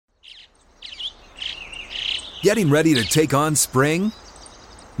Getting ready to take on spring?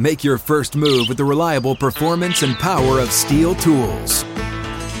 Make your first move with the reliable performance and power of Steel tools.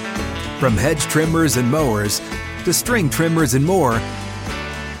 From hedge trimmers and mowers to string trimmers and more,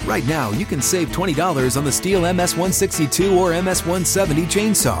 right now you can save $20 on the Steel MS-162 or MS-170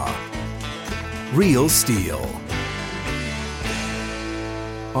 chainsaw. Real Steel.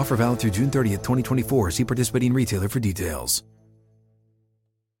 Offer valid through June 30th, 2024. See participating retailer for details.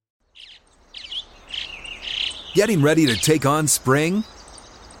 Getting ready to take on spring?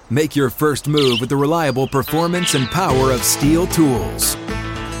 Make your first move with the reliable performance and power of Steel tools.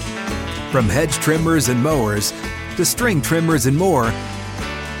 From hedge trimmers and mowers to string trimmers and more,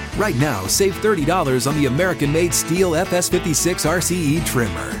 right now save $30 on the American-made Steel FS56 RCE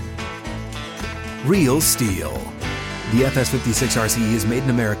trimmer. Real Steel. The FS56 RCE is made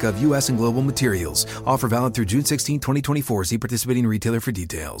in America of U.S. and global materials. Offer valid through June 16, 2024. See participating retailer for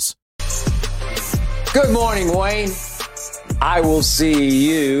details. Good morning, Wayne. I will see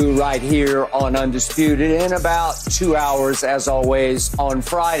you right here on Undisputed in about 2 hours, as always, on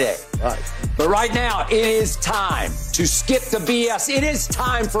Friday. Right. But right now, it is time to skip the BS. It is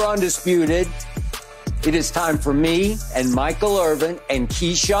time for Undisputed. It is time for me and Michael Irvin and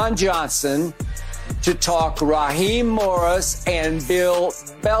Keyshawn Johnson to talk Raheem Morris and Bill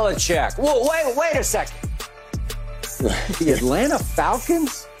Belichick. Whoa, wait a second. The Atlanta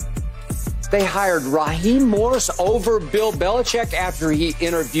Falcons? They hired Raheem Morris over Bill Belichick after he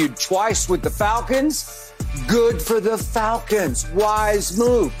interviewed twice with the Falcons. Good for the Falcons. Wise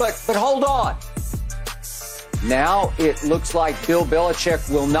move. But hold on. Now it looks like Bill Belichick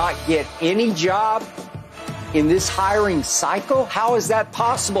will not get any job in this hiring cycle. How is that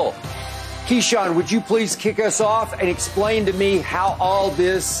possible? Keyshawn, would you please kick us off and explain to me how all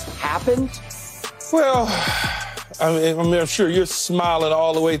this happened? Well, I'm sure you're smiling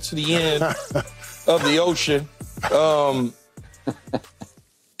all the way to the end of the ocean.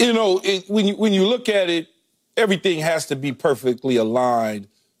 When you look at it, everything has to be perfectly aligned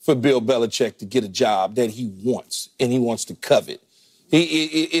for Bill Belichick to get a job that he wants and he wants to covet.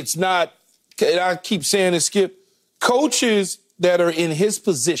 It's not, and I keep saying this, Skip, coaches that are in his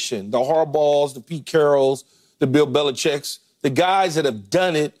position, the Harbaughs, the Pete Carrolls, the Bill Belichicks, the guys that have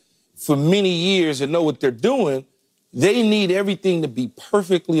done it for many years and know what they're doing, they need everything to be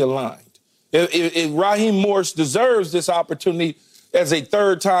perfectly aligned. If Raheem Morris deserves this opportunity as a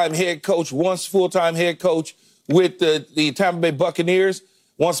third-time head coach, once full-time head coach with the Tampa Bay Buccaneers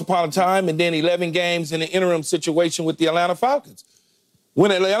once upon a time, and then 11 games in an interim situation with the Atlanta Falcons. When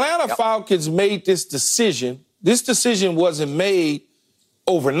the Atlanta Falcons made this decision wasn't made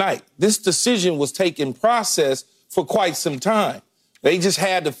overnight. This decision was taking process for quite some time. They just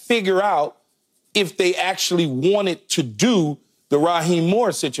had to figure out if they actually wanted to do the Raheem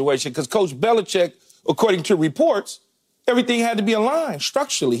Morris situation, because Coach Belichick, according to reports, everything had to be aligned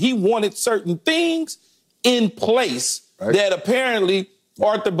structurally. He wanted certain things in place that apparently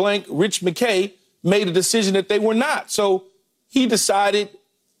Arthur Blank, Rich McKay made a decision that they were not. So he decided,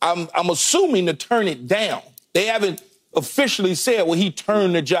 I'm assuming, to turn it down. They haven't officially said, well, he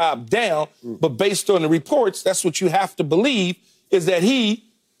turned the job down, but based on the reports, that's what you have to believe, is that he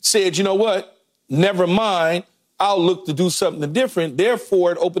said, you know what, never mind, I'll look to do something different.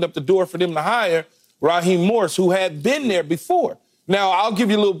 Therefore, it opened up the door for them to hire Raheem Morris, who had been there before. Now, I'll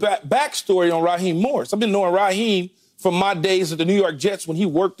give you a little backstory on Raheem Morris. I've been knowing Raheem from my days at the New York Jets when he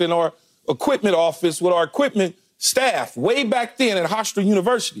worked in our equipment office with our equipment staff way back then at Hofstra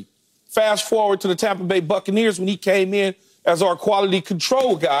University. Fast forward to the Tampa Bay Buccaneers when he came in as our quality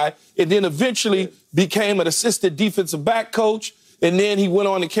control guy and then eventually became an assistant defensive back coach. And then he went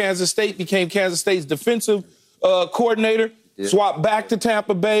on to Kansas State, became Kansas State's defensive coordinator, swapped back to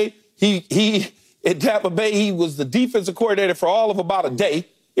Tampa Bay. At Tampa Bay, he was the defensive coordinator for all of about a day.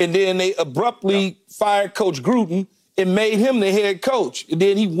 And then they abruptly fired Coach Gruden and made him the head coach. And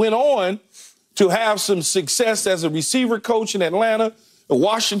then he went on to have some success as a receiver coach in Atlanta. In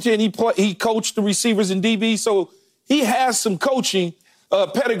Washington, he coached the receivers and DB. So he has some coaching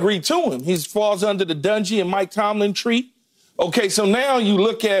pedigree to him. He falls under the Dungy and Mike Tomlin tree. Okay, so now you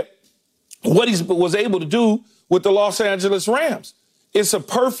look at what he was able to do with the Los Angeles Rams. It's a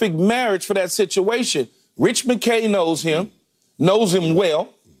perfect marriage for that situation. Rich McKay knows him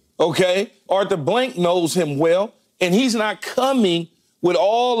well, okay? Arthur Blank knows him well, and he's not coming with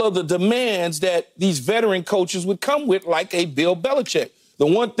all of the demands that these veteran coaches would come with, like a Bill Belichick. The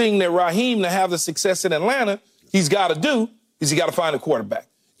one thing that Raheem, to have the success in Atlanta, he's got to do is he got to find a quarterback.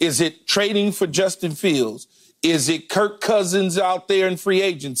 Is it trading for Justin Fields? Is it Kirk Cousins out there in free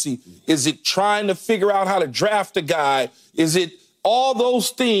agency? Is it trying to figure out how to draft a guy? Is it all those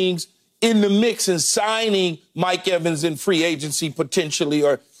things in the mix and signing Mike Evans in free agency potentially,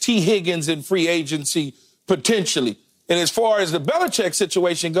 or T. Higgins in free agency potentially. And as far as the Belichick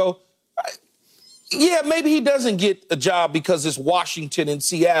situation go, yeah, maybe he doesn't get a job because it's Washington and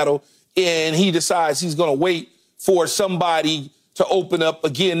Seattle, and he decides he's going to wait for somebody to open up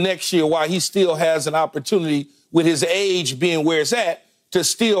again next year while he still has an opportunity with his age being where it's at to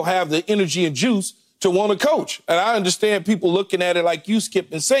still have the energy and juice to want to coach. And I understand people looking at it like you,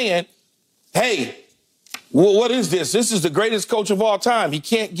 Skip, and saying, hey, well, what is this? This is the greatest coach of all time. He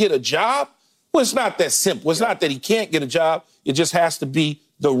can't get a job? Well, it's not that simple. It's not that he can't get a job. It just has to be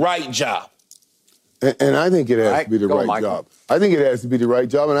the right job. And I think it has to be the right job. I think it has to be the right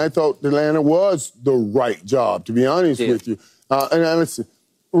job. And I thought Atlanta was the right job, to be honest with you. And listen,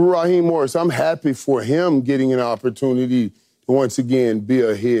 Raheem Morris, I'm happy for him getting an opportunity to once again be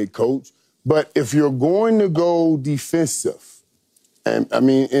a head coach. But if you're going to go defensive, and I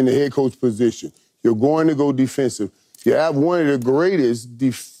mean in the head coach position, you're going to go defensive. You have one of the greatest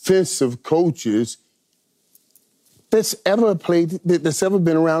defensive coaches that's ever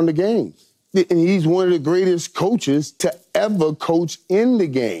been around the game. And he's one of the greatest coaches to ever coach in the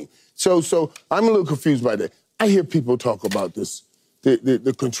game. So I'm a little confused by that. I hear people talk about this,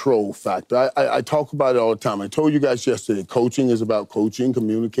 the control factor. I talk about it all the time. I told you guys yesterday, coaching is about coaching,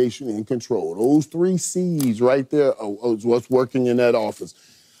 communication, and control. Those 3 C's right there are what's working in that office.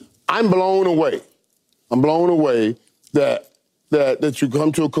 I'm blown away. I'm blown away that you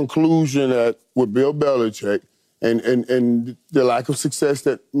come to a conclusion that with Bill Belichick, and the lack of success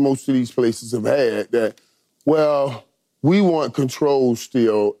that most of these places have had, that, well, we want control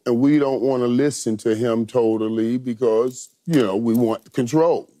still, and we don't want to listen to him totally because, we want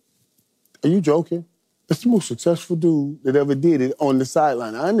control. Are you joking? That's the most successful dude that ever did it on the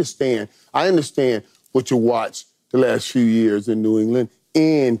sideline. I understand what you watched the last few years in New England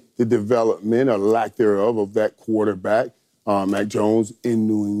and the development or lack thereof of that quarterback, Mac Jones, in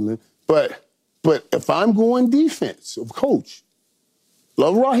New England. But if I'm going defense, coach,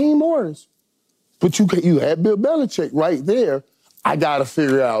 love Raheem Morris, but you had Bill Belichick right there, I got to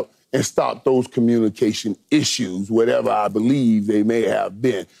figure out and stop those communication issues, whatever I believe they may have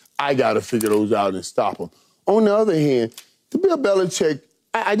been. I got to figure those out and stop them. On the other hand, the Bill Belichick,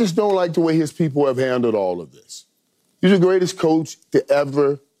 I just don't like the way his people have handled all of this. He's the greatest coach to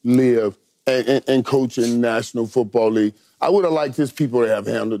ever live and coach in the National Football League. I would have liked his people to have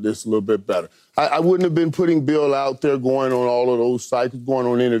handled this a little bit better. I wouldn't have been putting Bill out there going on all of those cycles, going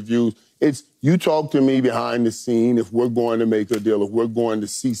on interviews. It's you talk to me behind the scene. If we're going to make a deal, if we're going to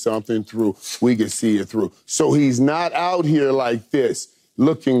see something through, we can see it through. So he's not out here like this,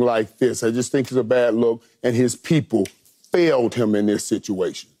 looking like this. I just think it's a bad look, and his people failed him in this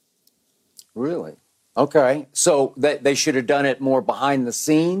situation. Really? Okay. So they should have done it more behind the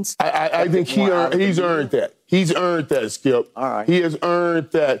scenes? I think he's earned that. He's earned that, Skip. All right. He has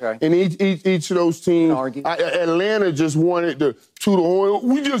earned that. Okay. And each of those teams, Atlanta just wanted to toot the horn.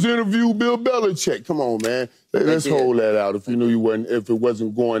 We just interviewed Bill Belichick. Come on, man. Let's hold that out if if it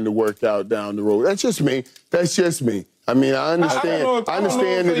wasn't going to work out down the road. That's just me. I mean, I understand. I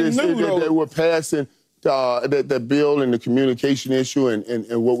understand that we're passing that bill and the communication issue and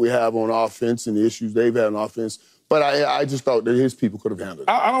what we have on offense and the issues they've had on offense. But I just thought that his people could have handled it.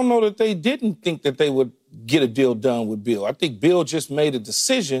 I don't know that they didn't think that they would get a deal done with Bill. I think Bill just made a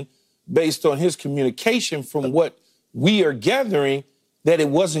decision based on his communication from what we are gathering that it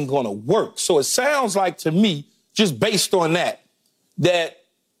wasn't going to work. So it sounds like to me, just based on that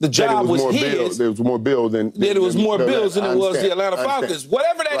the job was his. There was more Bill than it was more Bills than it was the Atlanta Falcons.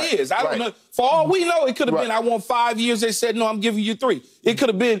 Whatever that is, I don't know. For all we know, it could have been, I want 5 years. They said, no, I'm giving you 3. It could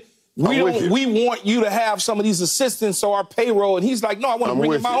have been, we want you to have some of these assistants or our payroll. And he's like, no, I want to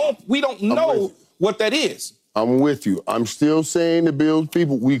bring in my own. We don't know what that is. I'm with you. I'm still saying the Bills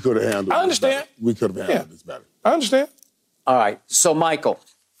people, we could have handled it. I understand. We could have handled this better. I understand. All right. So, Michael,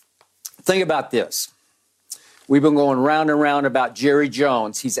 think about this. We've been going round and round about Jerry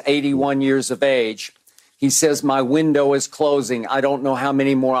Jones. He's 81 years of age. He says, my window is closing. I don't know how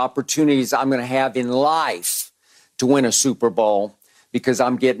many more opportunities I'm going to have in life to win a Super Bowl because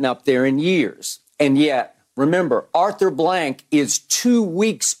I'm getting up there in years. And yet, remember, Arthur Blank is 2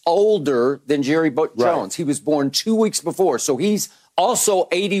 weeks older than Jerry Jones. He was born 2 weeks before. So he's also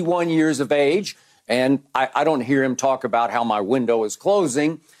 81 years of age. And I don't hear him talk about how my window is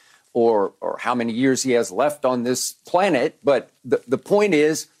closing or how many years he has left on this planet. But the point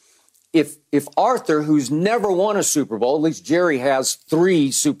is, if Arthur, who's never won a Super Bowl, at least Jerry has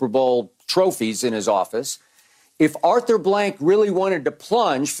 3 Super Bowl trophies in his office, if Arthur Blank really wanted to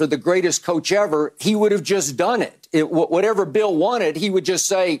plunge for the greatest coach ever, he would have just done it. Whatever Bill wanted, he would just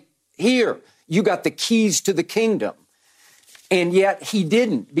say, here, you got the keys to the kingdom. And yet he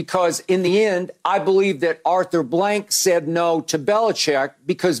didn't, because in the end, I believe that Arthur Blank said no to Belichick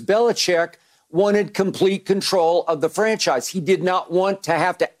because Belichick wanted complete control of the franchise. He did not want to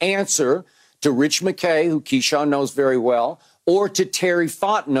have to answer to Rich McKay, who Keyshawn knows very well, or to Terry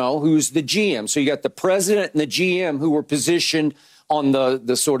Fontenot, who's the GM. So you got the president and the GM who were positioned on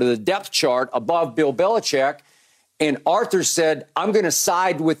the sort of the depth chart above Bill Belichick. And Arthur said, I'm going to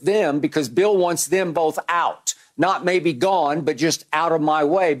side with them because Bill wants them both out. Not maybe gone, but just out of my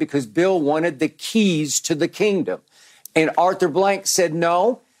way, because Bill wanted the keys to the kingdom. And Arthur Blank said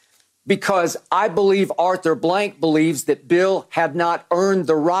no, because I believe Arthur Blank believes that Bill had not earned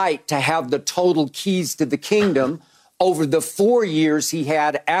the right to have the total keys to the kingdom over the 4 years he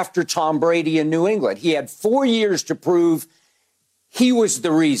had after Tom Brady in New England. He had 4 years to prove he was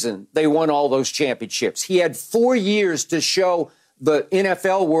the reason they won all those championships. He had 4 years to show the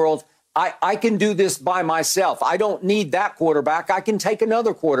NFL world, I can do this by myself. I don't need that quarterback. I can take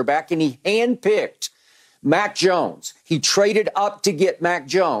another quarterback. And he handpicked Mac Jones. He traded up to get Mac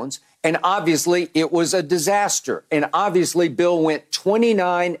Jones. And obviously, it was a disaster. And obviously, Bill went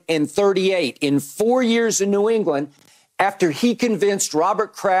 29-38 in 4 years in New England after he convinced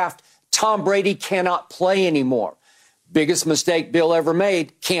Robert Kraft Tom Brady cannot play anymore. Biggest mistake Bill ever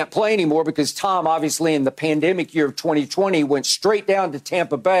made, can't play anymore because Tom, obviously, in the pandemic year of 2020, went straight down to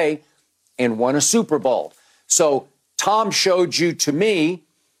Tampa Bay and won a Super Bowl. So Tom showed you to me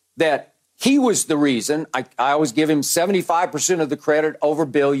that he was the reason. I always give him 75% of the credit over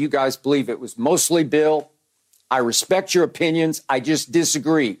Bill. You guys believe it was mostly Bill. I respect your opinions. I just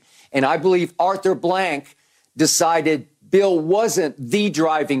disagree. And I believe Arthur Blank decided Bill wasn't the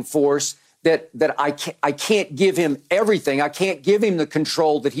driving force, that I can't give him everything. I can't give him the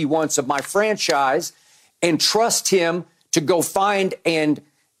control that he wants of my franchise and trust him to go find and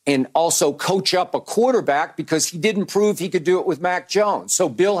also coach up a quarterback because he didn't prove he could do it with Mac Jones. So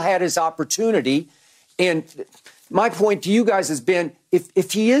Bill had his opportunity. And my point to you guys has been,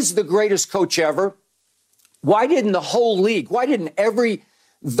 if he is the greatest coach ever, why didn't the whole league, why didn't every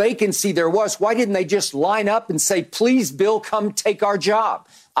vacancy there was, why didn't they just line up and say, please, Bill, come take our job?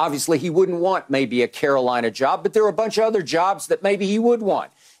 Obviously, he wouldn't want maybe a Carolina job, but there are a bunch of other jobs that maybe he would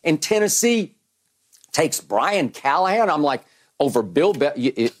want. And Tennessee takes Brian Callahan. I'm like, over Bill, could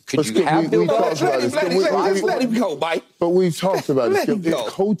you have Bill Belichick? Let him go, Mike. But we've talked about it.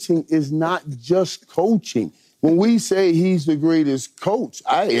 Coaching is not just coaching. When we say he's the greatest coach,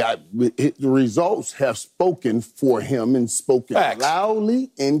 the results have spoken for him and spoken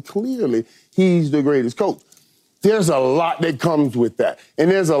loudly and clearly. He's the greatest coach. There's a lot that comes with that. And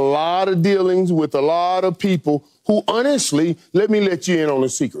there's a lot of dealings with a lot of people who, honestly, let me let you in on a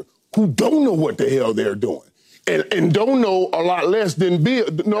secret, who don't know what the hell they're doing. And don't know a lot less than Bill,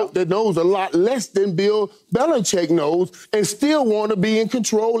 that knows a lot less than Bill Belichick knows, and still want to be in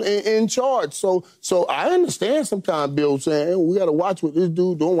control and in charge. So I understand sometimes Bill saying, hey, we got to watch what this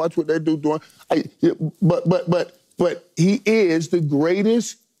dude doing, watch what that dude doing. But he is the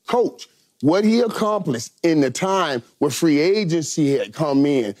greatest coach. What he accomplished in the time where free agency had come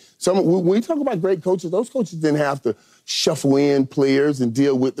in. When we talk about great coaches, those coaches didn't have to shuffle in players and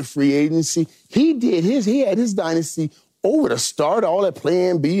deal with the free agency. He had his dynasty over the start, all that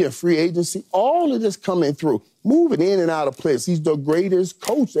plan B and free agency, all of this coming through, moving in and out of players. He's the greatest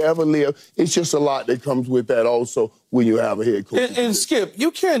coach to ever live. It's just a lot that comes with that also when you have a head coach. And Skip,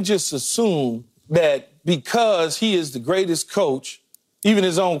 you can't just assume that because he is the greatest coach, even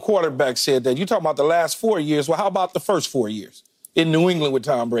his own quarterback said that. You're talking about the last 4 years. Well, how about the first 4 years in New England with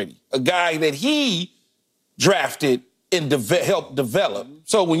Tom Brady? A guy that he drafted and helped develop.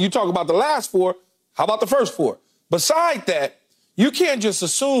 So when you talk about the last 4, how about the first 4? Beside that, you can't just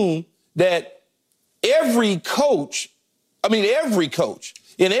assume that every coach and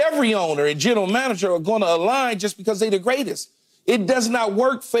every owner and general manager are going to align just because they're the greatest. It does not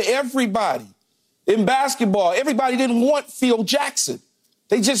work for everybody. In basketball, everybody didn't want Phil Jackson.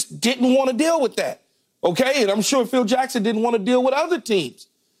 They just didn't want to deal with that, okay? And I'm sure Phil Jackson didn't want to deal with other teams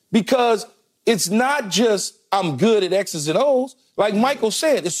because it's not just I'm good at X's and O's. Like Michael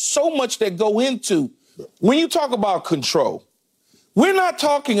said, there's so much that go into when you talk about control. I'm not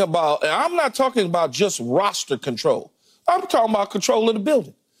talking about just roster control. I'm talking about control of the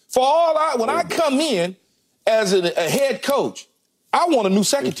building. When I come in as a head coach, I want a new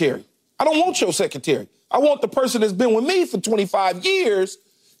secretary. I don't want your secretary. I want the person that's been with me for 25 years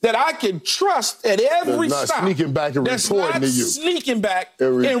that I can trust at every stop. That's not sneaking back and reporting to you. Sneaking back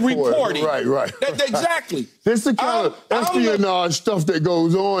and reporting. Right. Exactly. This is the kind of espionage stuff that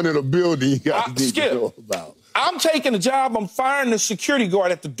goes on in a building you got to know about. I'm taking a job. I'm firing the security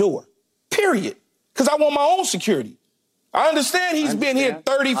guard at the door. period. Because I want my own security. I understand he's been here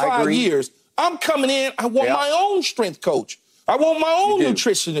 35 years. I'm coming in. I want my own strength coach. I want my own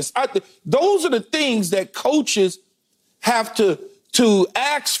nutritionist. Those are the things that coaches have to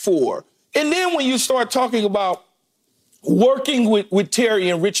ask for. And then when you start talking about working with Terry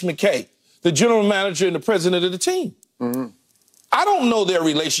and Rich McKay, the general manager and the president of the team, I don't know their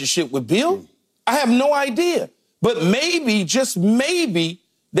relationship with Bill. I have no idea. But maybe, just maybe,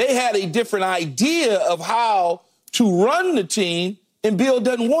 they had a different idea of how to run the team, and Bill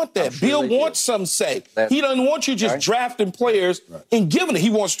doesn't want that. Sure Bill wants some say. He doesn't want you just drafting players and giving it. He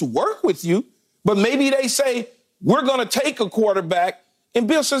wants to work with you, but maybe they say, we're going to take a quarterback, and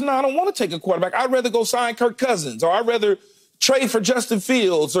Bill says, no, I don't want to take a quarterback. I'd rather go sign Kirk Cousins, or I'd rather trade for Justin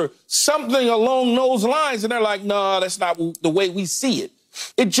Fields, or something along those lines. And they're like, no, that's not the way we see it.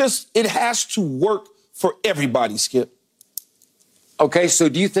 It has to work for everybody, Skip. Okay, so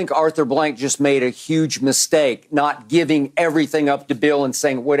do you think Arthur Blank just made a huge mistake not giving everything up to Bill and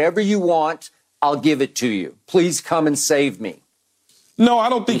saying, whatever you want, I'll give it to you. Please come and save me. No, I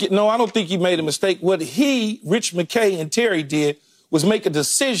don't think he made a mistake. What Rich McKay and Terry did was make a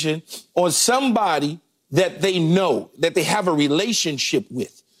decision on somebody that they know, that they have a relationship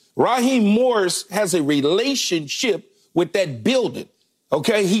with. Raheem Morris has a relationship with that building.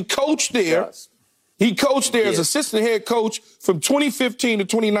 Okay, he coached there. Yes. He coached there as assistant head coach from 2015 to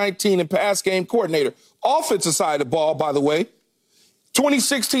 2019 and pass game coordinator. Offensive side of the ball, by the way.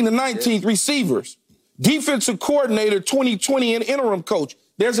 2016 to 19 receivers. Defensive coordinator 2020 and interim coach.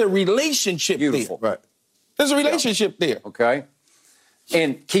 There's a relationship there. Right. There's a relationship there. Okay.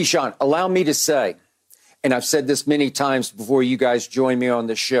 And Keyshawn, allow me to say, and I've said this many times before you guys join me on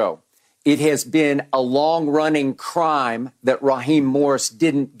the show, it has been a long-running crime that Raheem Morris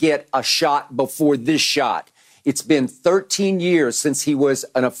didn't get a shot before this shot. It's been 13 years since he was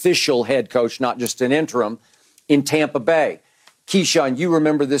an official head coach, not just an interim, in Tampa Bay. Keyshawn, you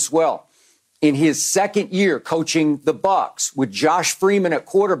remember this well. In his second year coaching the Bucs with Josh Freeman at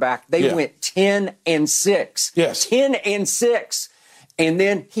quarterback, they went 10-6. Yes. 10-6. And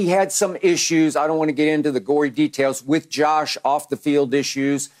then he had some issues. I don't want to get into the gory details with Josh, off the field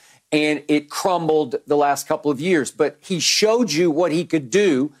issues. And it crumbled the last couple of years. But he showed you what he could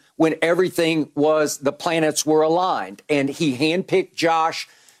do when everything the planets were aligned. And he handpicked Josh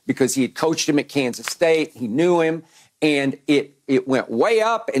because he had coached him at Kansas State. He knew him. And it went way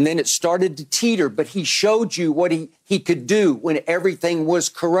up, and then it started to teeter. But he showed you what he could do when everything was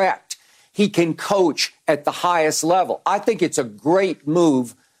correct. He can coach at the highest level. I think it's a great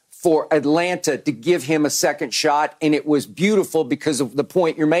move for Atlanta to give him a second shot, and it was beautiful because of the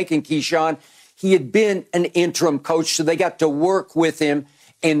point you're making, Keyshawn. He had been an interim coach, so they got to work with him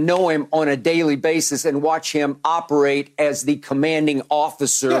and know him on a daily basis and watch him operate as the commanding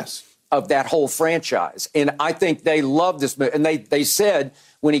officer of that whole franchise. And I think they love this. And they said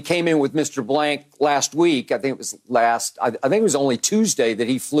when he came in with Mr. Blank last week, I think it was only Tuesday that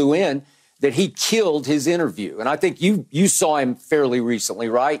he flew in, that he killed his interview. And I think you saw him fairly recently,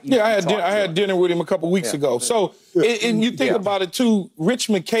 right? I had dinner with him a couple weeks ago. So, and you think about it too, Rich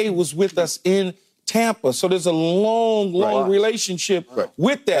McKay was with us in Tampa. So there's a long relationship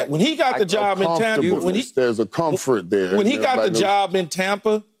with that. When he got the job in Tampa, there's a comfort there. When he got the job in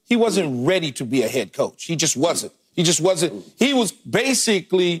Tampa, he wasn't ready to be a head coach. He just wasn't. He was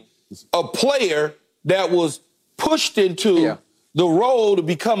basically a player that was pushed into the role to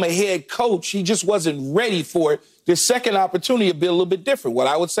become a head coach. He just wasn't ready for it. The second opportunity would be a little bit different. What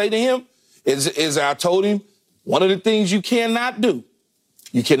I would say to him is I told him, one of the things you cannot do,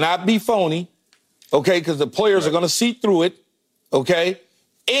 you cannot be phony, okay, because the players are going to see through it, okay,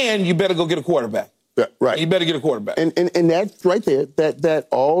 and you better go get a quarterback. Right. You better get a quarterback. And that's right there, that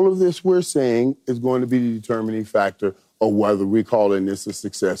all of this we're saying is going to be the determining factor of whether we're calling this a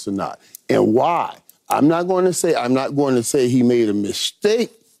success or not. And why? I'm not going to say he made a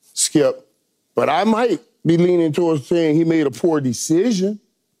mistake, Skip, but I might be leaning towards saying he made a poor decision.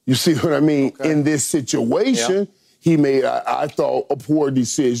 You see what I mean? Okay. In this situation, he made, I thought, a poor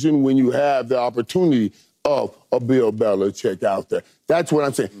decision when you have the opportunity of a Bill Belichick out there. That's what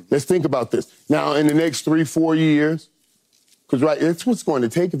I'm saying. Let's think about this. Now, in the next 3-4 years, because that's what's going to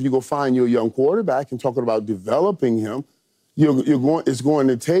take if you go find your young quarterback and talking about developing him, it's going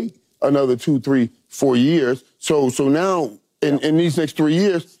to take another 2, 3, 4 years. So now, in these next 3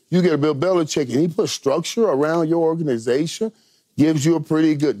 years, you get a Bill Belichick, and he puts structure around your organization, gives you a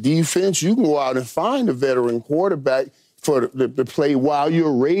pretty good defense. You can go out and find a veteran quarterback to play while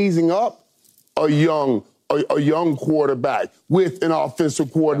you're raising up a young a young quarterback with an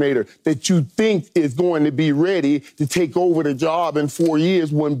offensive coordinator that you think is going to be ready to take over the job in 4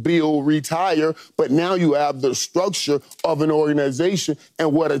 years when Bill retire. But now you have the structure of an organization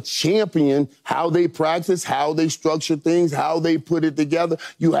and what a champion, how they practice, how they structure things, how they put it together.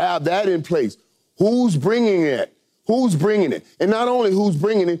 You have that in place. Who's bringing it? Who's bringing it? And not only who's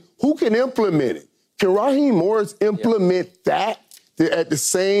bringing it, who can implement it? Can Raheem Morris implement that at the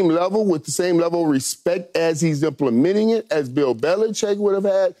same level, with the same level of respect as he's implementing it, as Bill Belichick would have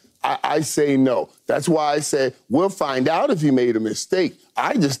had? I say no. That's why I say we'll find out if he made a mistake.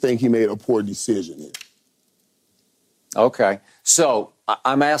 I just think he made a poor decision here. Okay. So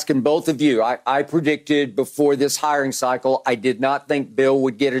I'm asking both of you. I predicted before this hiring cycle, I did not think Bill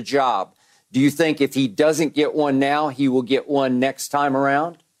would get a job. Do you think if he doesn't get one now, he will get one next time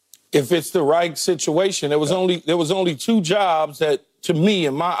around? If it's the right situation, there was only 2 jobs that, to me,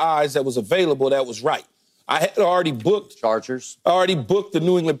 in my eyes, that was available that was right. I had already booked Chargers. I already booked the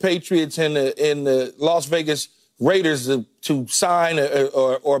New England Patriots and the Las Vegas Raiders to sign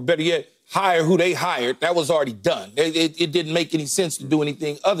or better yet, hire who they hired. That was already done. It didn't make any sense to do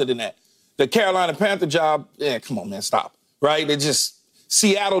anything other than that. The Carolina Panther job, come on, man, stop. Right?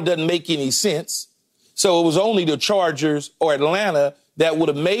 Seattle doesn't make any sense. So it was only the Chargers or Atlanta that would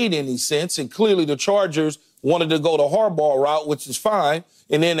have made any sense. And clearly the Chargers wanted to go the Harbaugh route, which is fine.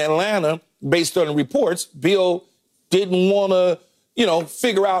 And then Atlanta, based on the reports, Bill didn't want to,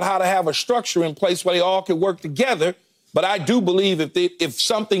 figure out how to have a structure in place where they all could work together. But I do believe if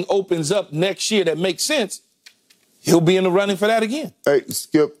something opens up next year that makes sense, he'll be in the running for that again. Hey,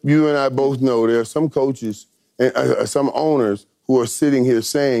 Skip, you and I both know there are some coaches and some owners who are sitting here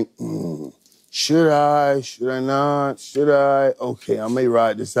saying, should I not, should I? Okay, I may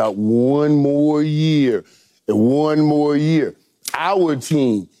ride this out one more year and one more year. Our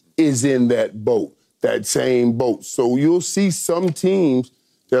team is in that boat, that same boat. So you'll see some teams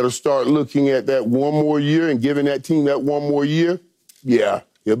that'll start looking at that one more year and giving that team that one more year. Yeah,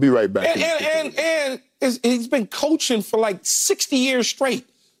 he'll be right back. And he's been coaching for like 60 years straight.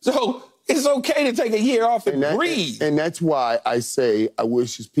 So it's okay to take a year off and breathe. And that's why I say I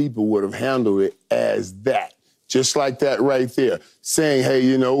wish his people would have handled it as that. Just like that right there. Saying,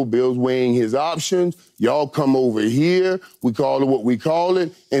 hey, Bill's weighing his options. Y'all come over here. We call it what we call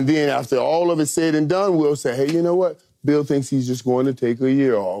it. And then after all of it said and done, we'll say, hey, you know what? Bill thinks he's just going to take a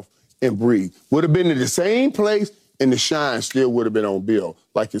year off and breathe. Would have been in the same place, and the shine still would have been on Bill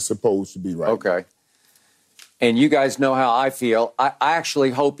like it's supposed to be right now. Okay. And you guys know how I feel. I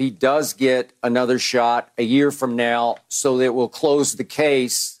actually hope he does get another shot a year from now so that it will close the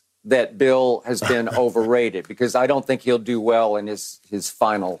case that Bill has been overrated, because I don't think he'll do well in his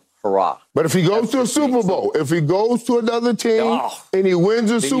final hurrah. But if he goes to a Super Bowl, if he goes to another team and he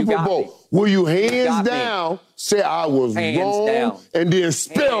wins a Super Bowl, will you hands down say I was wrong and then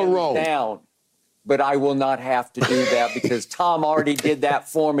spell wrong? Down. But I will not have to do that because Tom already did that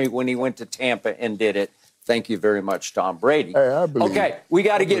for me when he went to Tampa and did it. Thank you very much, Tom Brady. Hey, I believe okay, we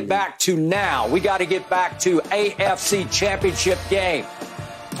got to get back to now. We got to get back to AFC Championship game.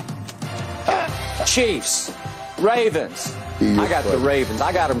 Chiefs, Ravens. I got the Ravens.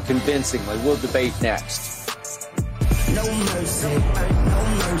 I got them convincingly. We'll debate next. No mercy.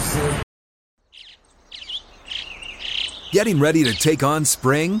 No mercy. Getting ready to take on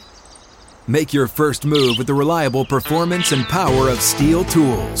spring? Make your first move with the reliable performance and power of Steel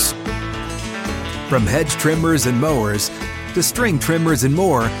tools. From hedge trimmers and mowers to string trimmers and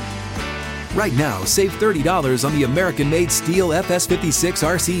more, right now save $30 on the American-made Steel FS56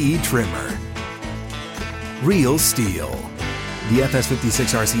 RCE trimmer. Real Steel. The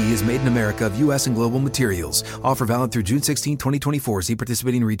FS56 RCE is made in America of U.S. and global materials. Offer valid through June 16, 2024. See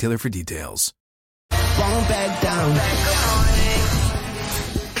participating retailer for details.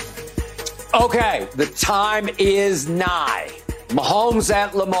 Okay, the time is nigh. Mahomes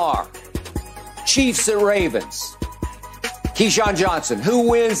at Lamar. Chiefs at Ravens. Keyshawn Johnson, who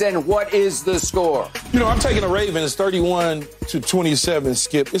wins and what is the score? I'm taking the Ravens 31-27,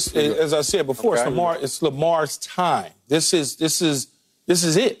 Skip. As I said before, it's Lamar's time. This is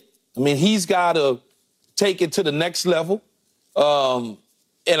it. I mean, he's got to take it to the next level. And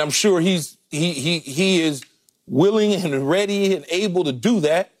I'm sure he is willing and ready and able to do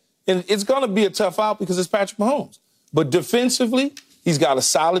that. And it's going to be a tough out because it's Patrick Mahomes. But defensively, he's got a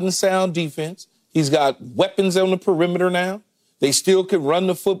solid and sound defense. He's got weapons on the perimeter now. They still can run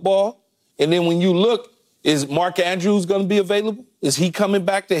the football. And then when you look, is Mark Andrews going to be available? Is he coming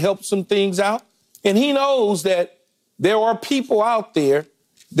back to help some things out? And he knows that there are people out there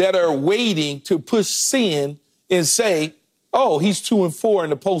that are waiting to push sin and say, oh, he's 2-4 in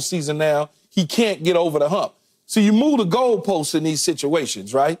the postseason now. he can't get over the hump. So you move the goalposts in these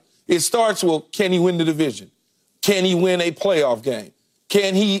situations, right? It starts with, can he win the division? Can he win a playoff game?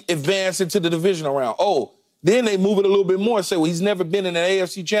 Can he advance into the divisional round? Oh, then they move it a little bit more and say, well, he's never been in an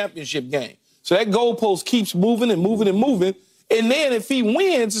AFC championship game. So that goalpost keeps moving and moving and moving. And then if he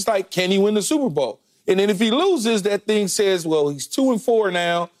wins, it's like, can he win the Super Bowl? And then if he loses, that thing says, well, he's 2-4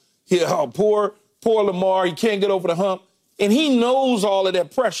 now. Poor Lamar. He can't get over the hump. And he knows all of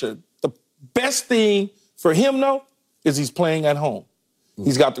that pressure. The best thing for him, though, is he's playing at home.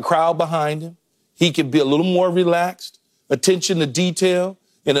 He's got the crowd behind him. He can be a little more relaxed, attention to detail,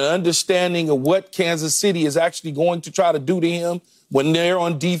 and an understanding of what Kansas City is actually going to try to do to him when they're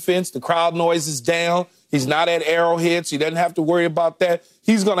on defense. The crowd noise is down. He's not at Arrowhead, so he doesn't have to worry about that.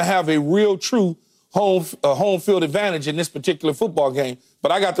 He's going to have a real, true home field advantage in this particular football game.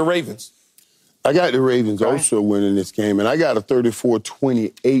 But I got the Ravens. I got the Ravens also winning this game, and I got a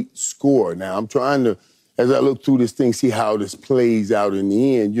 34-28 score. Now, I'm trying to, as I look through this thing, see how this plays out in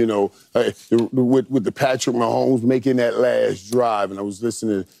the end, you know, with the Patrick Mahomes making that last drive. And I was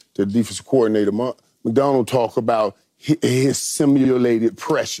listening to the defensive coordinator, McDonald, talk about his simulated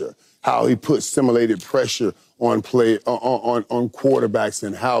pressure, how he puts simulated pressure on quarterbacks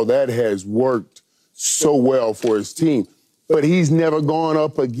and how that has worked so well for his team. But he's never gone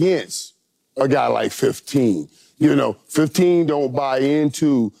up against a guy like 15. You know, 15 don't buy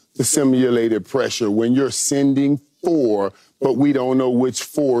into the simulated pressure when you're sending 4, but we don't know which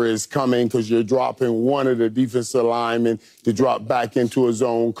 4 is coming because you're dropping one of the defensive linemen to drop back into a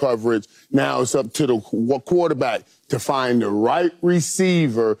zone coverage. Now it's up to the quarterback to find the right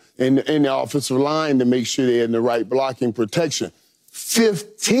receiver in the offensive line to make sure they're in the right blocking protection.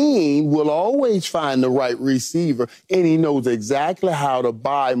 15 will always find the right receiver, and he knows exactly how to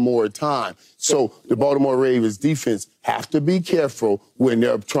buy more time. So the Baltimore Ravens defense have to be careful when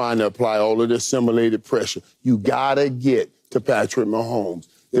they're trying to apply all of this simulated pressure. You got to get to Patrick Mahomes.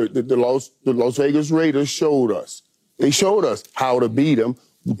 The Las Vegas Raiders showed us. They showed us how to beat him.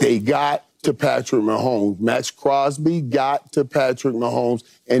 They got to Patrick Mahomes. Max Crosby got to Patrick Mahomes,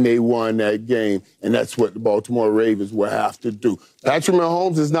 and they won that game. And that's what the Baltimore Ravens will have to do. Patrick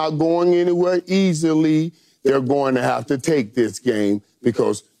Mahomes is not going anywhere easily. They're going to have to take this game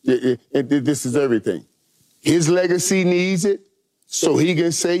because this is everything. His legacy needs it, so he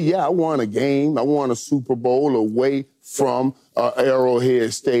can say, yeah, I won a game. I won a Super Bowl away from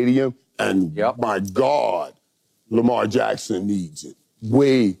Arrowhead Stadium. And my God, Lamar Jackson needs it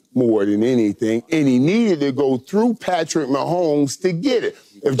way more than anything. And he needed to go through Patrick Mahomes to get it.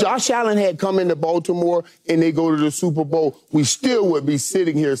 If Josh Allen had come into Baltimore and they go to the Super Bowl, we still would be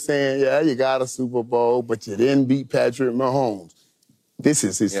sitting here saying, yeah, you got a Super Bowl, but you didn't beat Patrick Mahomes. This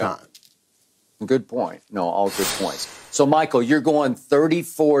is his time. Good point. No, all good points. So, Michael, you're going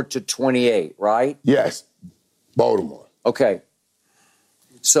 34-28, right? Yes, Baltimore. Okay.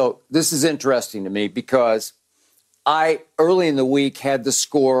 So this is interesting to me because I, early in the week, had the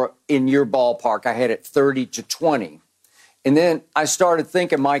score in your ballpark. I had it 30-20. And then I started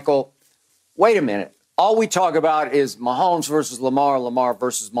thinking, Michael, wait a minute. All we talk about is Mahomes versus Lamar, Lamar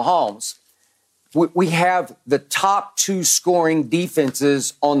versus Mahomes. We have the top 2 scoring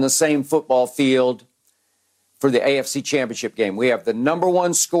defenses on the same football field for the AFC Championship game. We have the number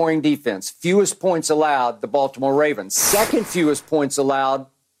 1 scoring defense, fewest points allowed, the Baltimore Ravens. Second fewest points allowed,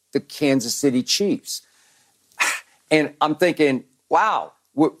 the Kansas City Chiefs. And I'm thinking, wow,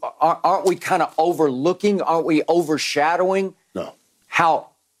 aren't we kind of overlooking, aren't we overshadowing how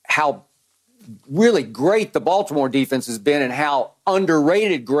really great the Baltimore defense has been and how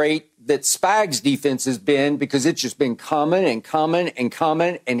underrated great that Spags' defense has been, because it's just been coming and coming and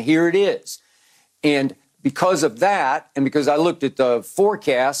coming, and here it is. And because of that, and because I looked at the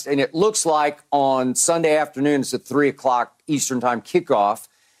forecast, and it looks like on Sunday afternoon, it's a 3 o'clock Eastern time kickoff,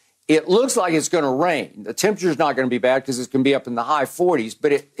 it looks like it's going to rain. The temperature's not going to be bad because it's going to be up in the high 40s,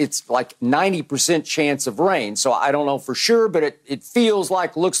 but it's like 90% chance of rain. So I don't know for sure, but it feels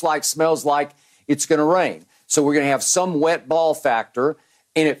like, looks like, smells like it's going to rain. So we're going to have some wet ball factor,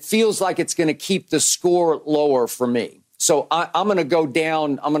 and it feels like it's going to keep the score lower for me. So I'm going to go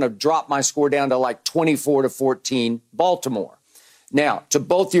down. I'm going to drop my score down to like 24-14 Baltimore. Now, to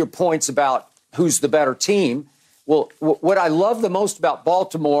both your points about who's the better team, well, what I love the most about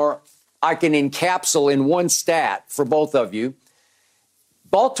Baltimore, I can encapsulate in one stat for both of you.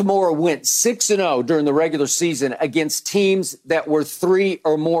 Baltimore went 6-0 during the regular season against teams that were 3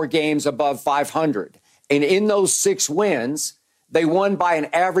 or more games above 500. And in those 6 wins, they won by an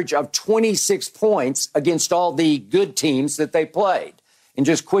average of 26 points against all the good teams that they played. And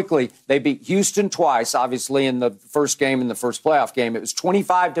just quickly, they beat Houston twice, obviously, in the first game, in the first playoff game. It was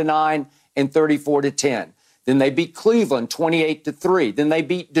 25-9 and 34-10. Then they beat Cleveland 28-3. Then they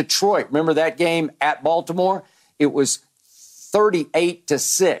beat Detroit. Remember that game at Baltimore? It was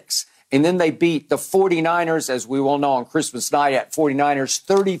 38-6. And then they beat the 49ers, as we well know, on Christmas night at 49ers,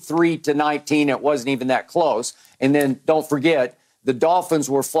 33-19. It wasn't even that close. And then don't forget, the Dolphins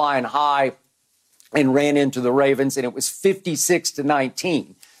were flying high and ran into the Ravens, and it was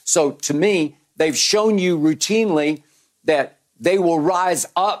 56-19. So to me, they've shown you routinely that they will rise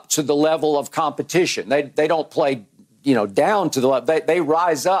up to the level of competition. They don't play, down to the level. They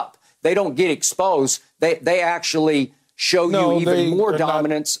rise up. They don't get exposed. They actually show you even more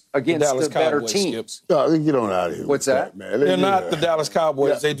dominance against the better teams. No, get on out of here. What's that? Man. They're not the Dallas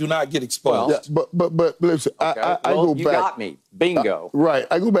Cowboys. Yeah. They do not get exposed. Well, but listen, okay. I go back. You got me. Bingo. Right.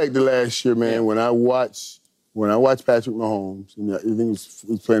 I go back to last year, man, when I watched Patrick Mahomes, and I think he was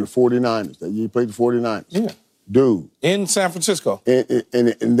playing the 49ers. That year he played the 49ers. Yeah. Dude. In San Francisco.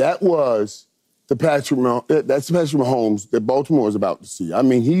 And that was that's the Patrick Mahomes that Baltimore is about to see. I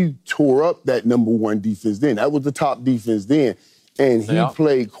mean, he tore up that number one defense then. That was the top defense then. And he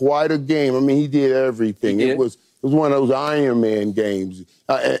played quite a game. I mean, he did everything. It was one of those Iron Man games.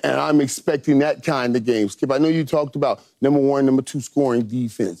 And I'm expecting that kind of game. Skip, I know you talked about number one, number two scoring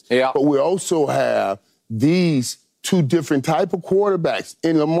defense. Yeah. But we also have these two different type of quarterbacks.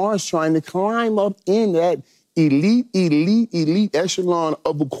 And Lamar's trying to climb up in that elite echelon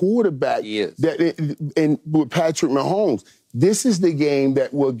of a quarterback. He is. And with Patrick Mahomes, this is the game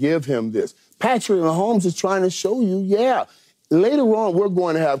that will give him this. Patrick Mahomes is trying to show you, later on we're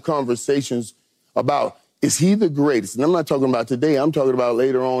going to have conversations about, is he the greatest? And I'm not talking about today. I'm talking about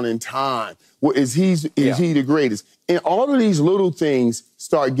later on in time. Is he the greatest? And all of these little things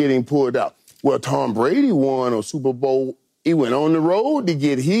start getting pulled out. Well, Tom Brady won a Super Bowl. He went on the road to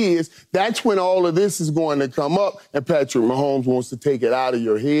get his. That's when all of this is going to come up, and Patrick Mahomes wants to take it out of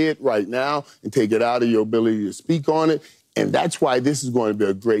your head right now and take it out of your ability to speak on it, and that's why this is going to be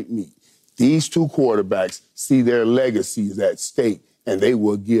a great meet. These two quarterbacks see their legacies at stake, and they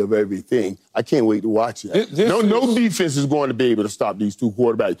will give everything. I can't wait to watch it. No defense is going to be able to stop these two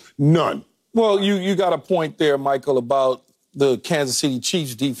quarterbacks. None. Well, you got a point there, Michael, about the Kansas City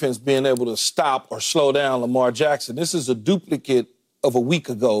Chiefs defense being able to stop or slow down Lamar Jackson. This is a duplicate of a week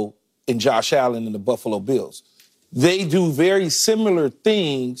ago in Josh Allen and the Buffalo Bills. They do very similar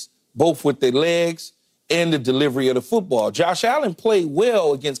things, both with their legs and the delivery of the football. Josh Allen played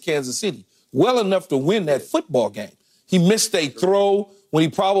well against Kansas City, well enough to win that football game. He missed a throw when he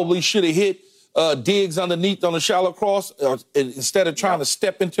probably should have hit Diggs underneath on the shallow cross instead of trying to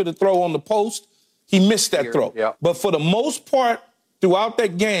step into the throw on the post. He missed that throw. Yeah. But for the most part, throughout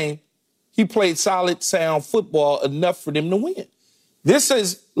that game, he played solid, sound football enough for them to win. This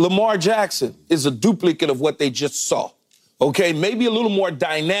is Lamar Jackson is a duplicate of what they just saw. Okay, maybe a little more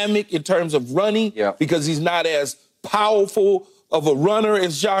dynamic in terms of running because he's not as powerful of a runner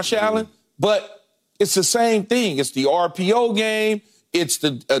as Josh Allen, but it's the same thing. It's the RPO game. It's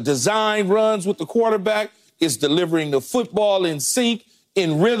the design runs with the quarterback. It's delivering the football in sync,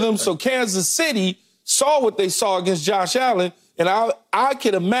 in rhythm. So Kansas City saw what they saw against Josh Allen, and I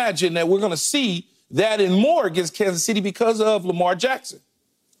can imagine that we're going to see that and more against Kansas City because of Lamar Jackson.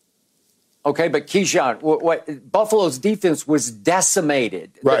 Okay, but Keyshawn, Buffalo's defense was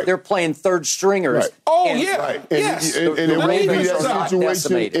decimated. Right. They're playing third stringers. Right. Oh, and, yeah. Right. Yes. And it won't be that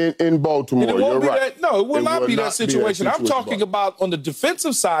situation in Baltimore. You're right. No, it will not be that situation. I'm talking about on the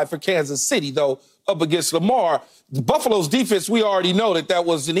defensive side for Kansas City, though, up against Lamar. Buffalo's defense, we already know that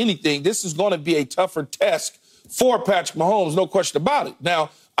wasn't anything. This is going to be a tougher test for Patrick Mahomes, no question about it.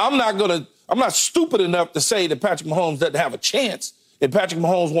 Now, I'm not stupid enough to say that Patrick Mahomes doesn't have a chance and Patrick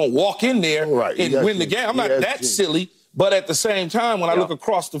Mahomes won't walk in there and win the game. I'm not that silly, but at the same time, when I look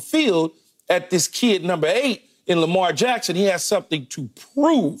across the field at this kid, number 8, in Lamar Jackson, he has something to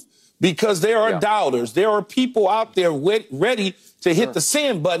prove because there are doubters. There are people out there ready to hit the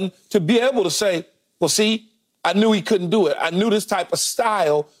send button to be able to say, well, see, I knew he couldn't do it. I knew this type of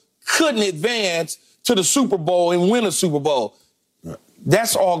style couldn't advance to the Super Bowl and win a Super Bowl. Right.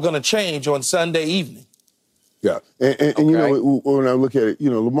 That's all going to change on Sunday evening. Yeah. And you know, when I look at it,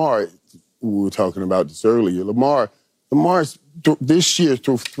 you know, Lamar, we were talking about this earlier, Lamar's this year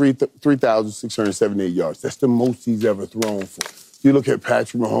threw 3,678 yards. That's the most he's ever thrown for. You look at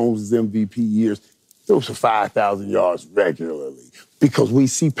Patrick Mahomes' MVP years, throws for 5,000 yards regularly because we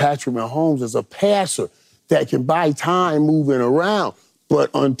see Patrick Mahomes as a passer that can buy time moving around.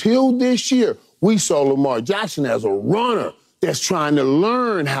 But until this year, we saw Lamar Jackson as a runner that's trying to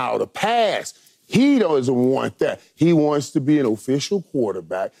learn how to pass. He doesn't want that. He wants to be an official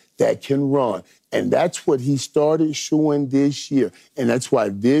quarterback that can run. And that's what he started showing this year. And that's why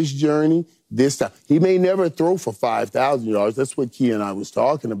this journey, this time, he may never throw for 5,000 yards. That's what Key and I was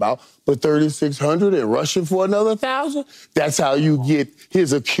talking about. But 3,600 and rushing for another 1,000, that's how you get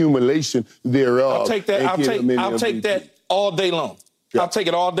his accumulation thereof. I'll take that. I'll take that all day long. Yeah. I'll take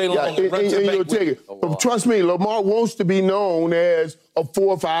it all day long. And you'll take it. But trust me, Lamar wants to be known as a 4,000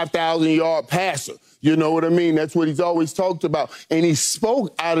 or 5,000 yard passer. You know what I mean? That's what he's always talked about. And he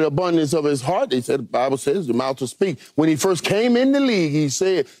spoke out of the abundance of his heart. They said, the Bible says, the mouth to speak. When he first came in the league, he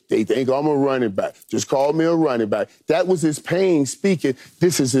said, they think I'm a running back. Just call me a running back. That was his pain speaking.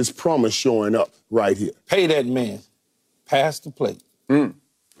 This is his promise showing up right here. Pay that man. Pass the plate.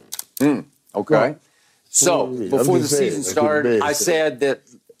 Okay. Well, so, before the season started, I said that,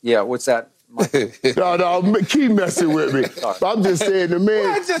 what's that? No, keep messing with me. I'm just saying the man.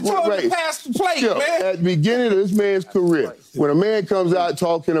 I just told him to pass the plate, man. At the beginning of this man's career, when a man comes out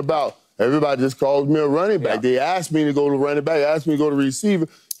talking about, everybody just calls me a running back. They asked me to go to running back, asked me to go to receiver.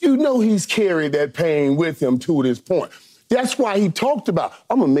 You know he's carried that pain with him to this point. That's why he talked about,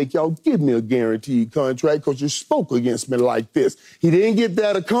 I'm going to make y'all give me a guaranteed contract because you spoke against me like this. He didn't get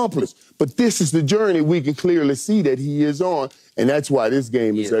that accomplished. But this is the journey we can clearly see that he is on, and that's why this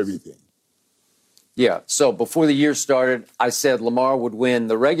game is everything. Yeah, so before the year started, I said Lamar would win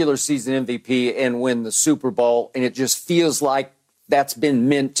the regular season MVP and win the Super Bowl, and it just feels like that's been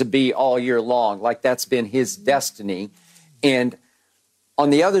meant to be all year long, like that's been his destiny. And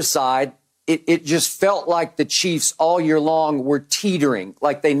on the other side, it just felt like the Chiefs all year long were teetering,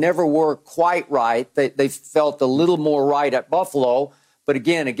 like they never were quite right. They felt a little more right at Buffalo, but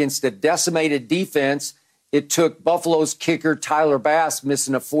again, against a decimated defense, it took Buffalo's kicker, Tyler Bass,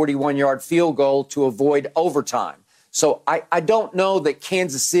 missing a 41-yard field goal to avoid overtime. So I don't know that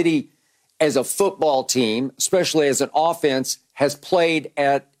Kansas City, as a football team, especially as an offense, has played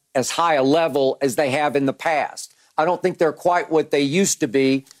at as high a level as they have in the past. I don't think they're quite what they used to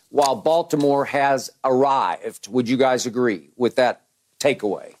be, while Baltimore has arrived. Would you guys agree with that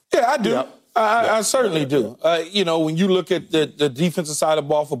takeaway? Yeah, I do. I certainly do. When you look at the defensive side of the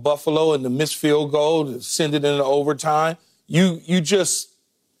ball for Buffalo and the missed field goal to send it into overtime, you just,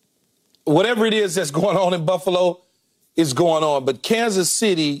 whatever it is that's going on in Buffalo is going on. But Kansas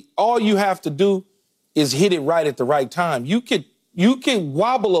City, all you have to do is hit it right at the right time. You can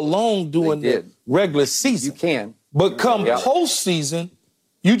wobble along during the regular season. You can. But come postseason,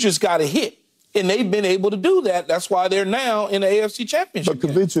 you just got to hit. And they've been able to do that. That's why they're now in the AFC Championship. But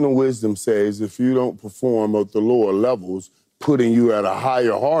conventional wisdom says if you don't perform at the lower levels, putting you at a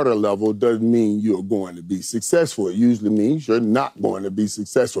higher, harder level doesn't mean you're going to be successful. It usually means you're not going to be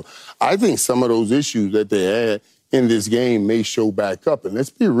successful. I think some of those issues that they had in this game may show back up. And let's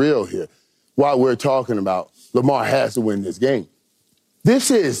be real here. While we're talking about Lamar has to win this game, this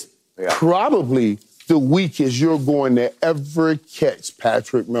is probably the weakest you're going to ever catch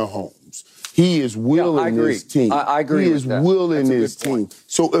Patrick Mahomes. He is willing his team. I agree. He is willing his team.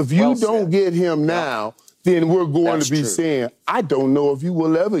 So if you don't get him now, then we're going to be saying, I don't know if you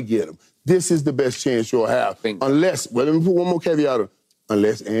will ever get him. This is the best chance you'll have. Unless, let me put one more caveat on,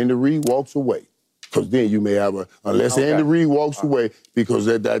 unless Andy Reid walks away. Because then you may have Andy Reid walks away, because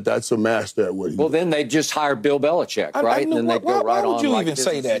that's a master at what he does. Then they just hire Bill Belichick, right? And then they go right on. Why would you even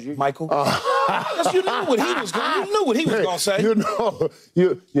say that, Michael? Because you knew what he was going. You knew what he was going to say.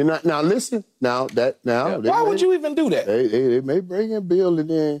 You're not. Now listen. Now. Why would you even do that? They may bring in Bill and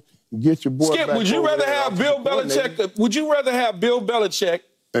then get your boy Skip, back. would you rather have Bill Belichick? Would you rather have Bill Belichick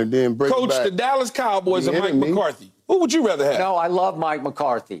and then coach the Dallas Cowboys and Mike McCarthy? Who would you rather have? No, I love Mike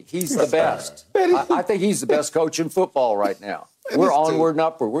McCarthy. He's the best. I think he's the best coach in football right now. We're onward and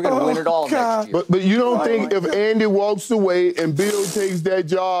upward. We're going to win it all next year. But you don't think if Andy walks away and Bill takes that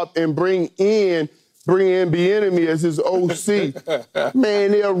job and bring in Bieniemy as his OC,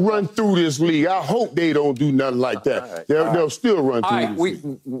 man, they'll run through this league. I hope they don't do nothing like that. They'll still run through this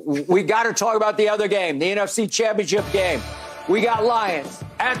league. We got to talk about the other game, the NFC Championship game. We got Lions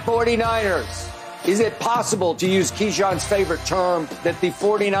at 49ers. Is it possible, to use Keyshawn's favorite term, that the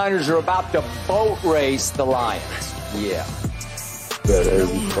 49ers are about to boat race the Lions? Yeah. That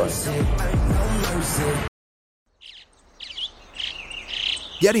is right.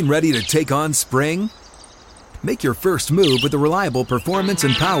 Getting ready to take on spring? Make your first move with the reliable performance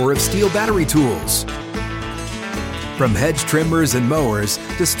and power of Steel battery tools. From hedge trimmers and mowers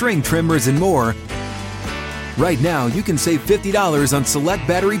to string trimmers and more, right now you can save $50 on select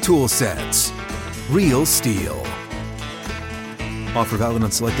battery tool sets. Real Steel. Offer valid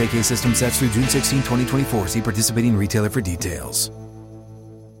on select AK system sets through June 16, 2024. See participating retailer for details.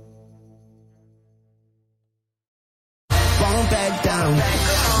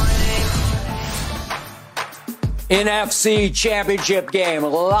 NFC Championship game,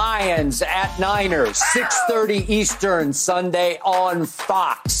 Lions at Niners, 6:30 Eastern, Sunday on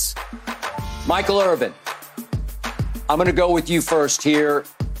Fox. Michael Irvin, I'm going to go with you first here.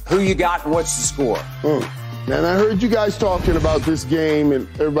 Who you got and what's the score? And I heard you guys talking about this game, and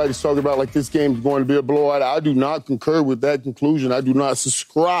everybody's talking about like this game is going to be a blowout. I do not concur with that conclusion. I do not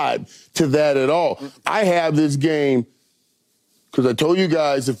subscribe to that at all. I have this game because I told you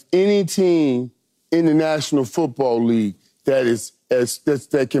guys if any team in the National Football League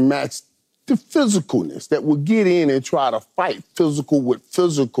that can match the physicalness, that will get in and try to fight physical with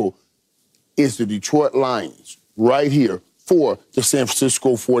physical, is the Detroit Lions right here for the San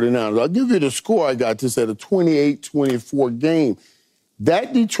Francisco 49ers. I'll give you the score. I got this at a 28-24 game.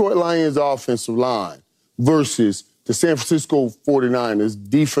 That Detroit Lions offensive line versus the San Francisco 49ers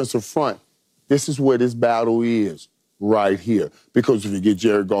defensive front, this is where this battle is right here. Because if you get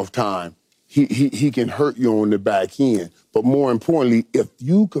Jared Goff time, he can hurt you on the back end. But more importantly, if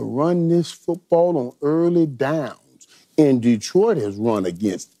you can run this football on early downs, and Detroit has run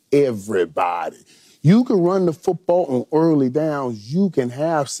against everybody, you can run the football on early downs, you can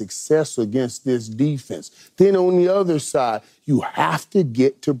have success against this defense. Then on the other side, you have to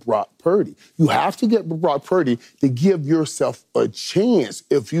get to Brock Purdy. You have to get to Brock Purdy to give yourself a chance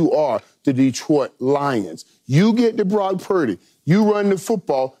if you are the Detroit Lions. You get to Brock Purdy, you run the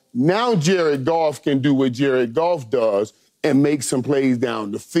football. Now Jared Goff can do what Jared Goff does and make some plays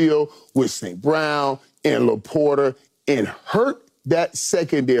down the field with St. Brown and LaPorta and hurt that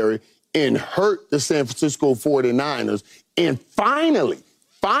secondary and hurt the San Francisco 49ers and finally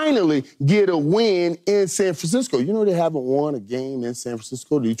get a win in San Francisco. You know they haven't won a game in San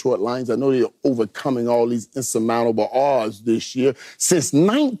Francisco, the Detroit Lions. I know they're overcoming all these insurmountable odds this year since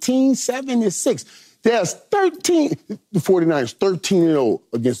 1976. There's the 49ers 13-0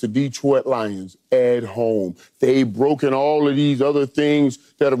 against the Detroit Lions at home. They've broken all of these other things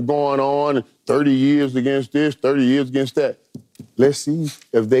that have gone on, 30 years against this, 30 years against that. Let's see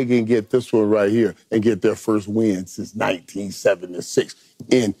if they can get this one right here and get their first win since 1976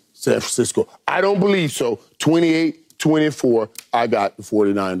 in San Francisco. I don't believe so. 28-24, I got the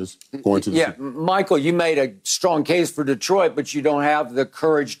 49ers going to the Super Bowl. Michael, you made a strong case for Detroit, but you don't have the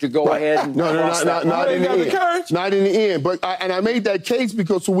courage to go ahead and not in the end. Not in the end. But I made that case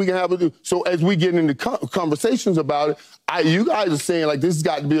because so we can have a so as we get into conversations about it, you guys are saying like this has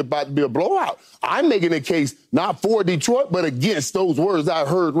got to be about to be a blowout. I'm making a case not for Detroit, but against those words I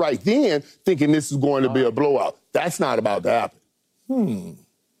heard right then, thinking this is going to be a blowout. That's not about to happen.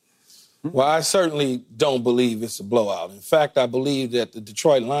 Well, I certainly don't believe it's a blowout. In fact, I believe that the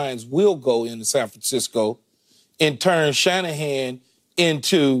Detroit Lions will go into San Francisco and turn Shanahan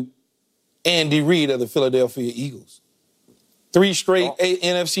into Andy Reid of the Philadelphia Eagles. 3 straight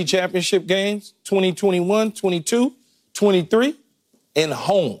NFC Championship games, 2021, 22, 23, and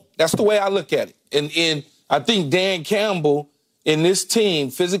home. That's the way I look at it. And I think Dan Campbell in this team,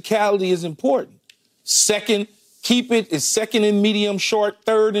 physicality is important. Second, keep it is second and medium short,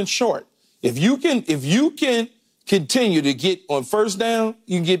 third and short. If you can continue to get on first down,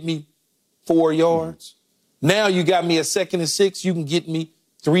 you can get me 4 yards. Now you got me at 2nd and 6, you can get me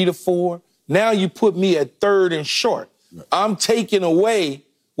 3 to 4. Now you put me at 3rd and short. I'm taking away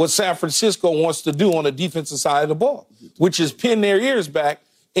what San Francisco wants to do on the defensive side of the ball, which is pin their ears back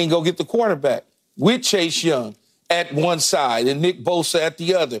and go get the quarterback with Chase Young at one side and Nick Bosa at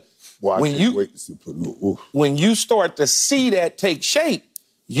the other. When you start to see that take shape,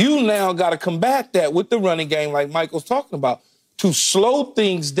 you now got to combat that with the running game like Michael's talking about to slow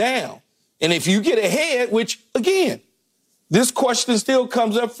things down. And if you get ahead, which, again, this question still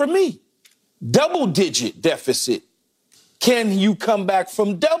comes up for me, double-digit deficit. Can you come back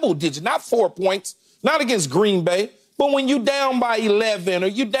from double-digit? Not 4 points, not against Green Bay, but when you down by 11 or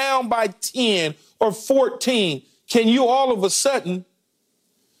you down by 10 or 14, can you all of a sudden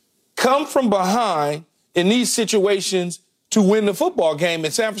come from behind in these situations to win the football game?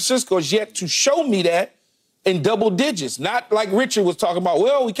 And San Francisco is yet to show me that in double digits. Not like Richard was talking about,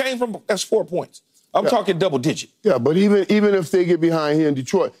 well, we came from, that's 4 points. I'm talking double digit. Yeah, but even if they get behind here in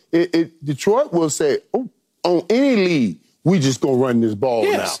Detroit, Detroit will say, oh, on any lead, we just going to run this ball now.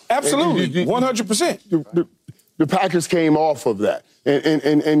 Yes, absolutely, 100%. The Packers came off of that,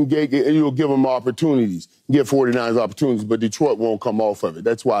 and you'll give them opportunities, give 49ers opportunities, but Detroit won't come off of it.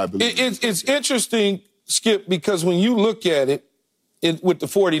 That's why I believe it's interesting, Skip, because when you look at it with the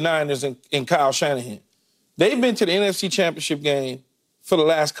 49ers and Kyle Shanahan, they've been to the NFC Championship game for the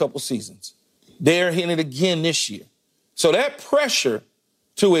last couple seasons. They're in it again this year. So that pressure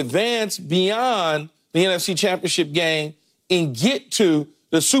to advance beyond the NFC Championship game and get to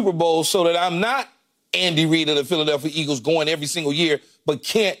the Super Bowl so that I'm not Andy Reid of the Philadelphia Eagles going every single year, but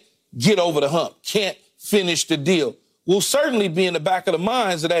can't get over the hump, can't finish the deal, will certainly be in the back of the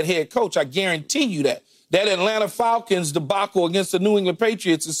minds of that head coach. I guarantee you that. That Atlanta Falcons debacle against the New England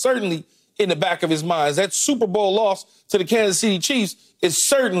Patriots is certainly in the back of his mind. That Super Bowl loss to the Kansas City Chiefs is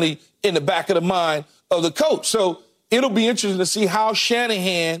certainly in the back of the mind of the coach. So it'll be interesting to see how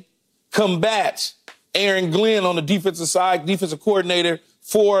Shanahan combats Aaron Glenn on the defensive side, defensive coordinator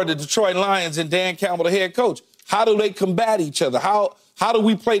for the Detroit Lions, and Dan Campbell, the head coach. How do they combat each other? How do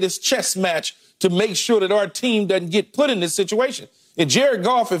we play this chess match to make sure that our team doesn't get put in this situation? And Jared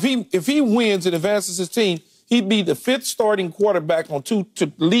Goff, if he wins and advances his team, he'd be the 5th starting quarterback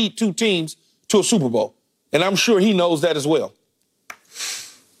to lead 2 teams to a Super Bowl. And I'm sure he knows that as well.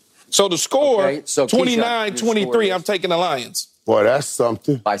 So the score, 29-23, I'm taking the Lions. Boy, that's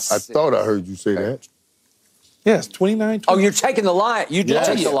something. I thought I heard you say that. Yes, 29-23. Oh, you're taking the Lions. You did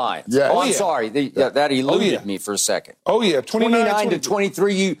take the Lions. Yes. Oh, I'm sorry. That eluded me for a second. Oh, yeah.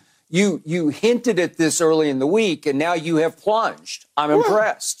 29-23. You hinted at this early in the week, and now you have plunged. I'm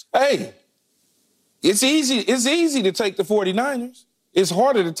impressed. Hey, it's easy. It's easy to take the 49ers. It's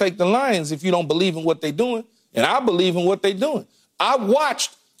harder to take the Lions if you don't believe in what they're doing, and I believe in what they're doing. I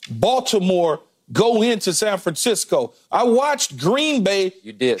watched Baltimore go into San Francisco. I watched Green Bay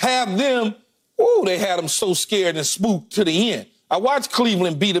have them. Oh, they had them so scared and spooked to the end. I watched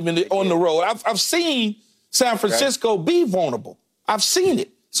Cleveland beat them on the road. I've seen San Francisco be vulnerable. I've seen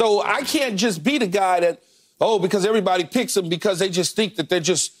it. So I can't just be the guy that, because everybody picks them because they just think that they're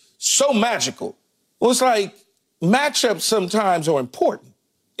just so magical. Well, it's like matchups sometimes are important.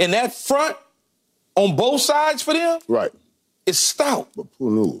 And that front on both sides for them is stout. But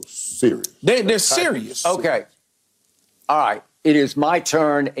Pulu's serious. They're serious. Okay. All right. It is my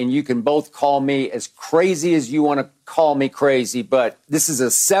turn, and you can both call me as crazy as you want to call me crazy, but this is a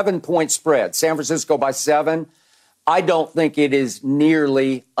 7-point spread. San Francisco by 7. I don't think it is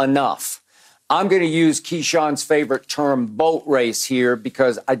nearly enough. I'm going to use Keyshawn's favorite term, boat race, here,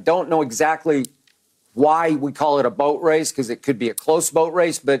 because I don't know exactly why we call it a boat race, because it could be a close boat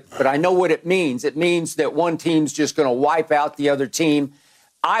race, but I know what it means. It means that one team's just going to wipe out the other team.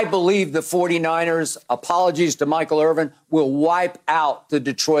 I believe the 49ers, apologies to Michael Irvin, will wipe out the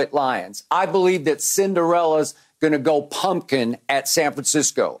Detroit Lions. I believe that Cinderella's going to go pumpkin at San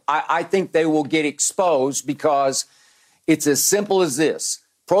Francisco. I think they will get exposed because it's as simple as this.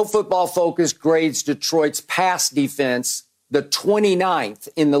 Pro Football Focus grades Detroit's pass defense the 29th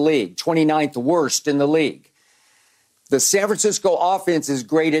in the league, 29th worst in the league. The San Francisco offense is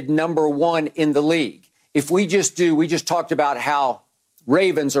graded number 1 in the league. We just talked about how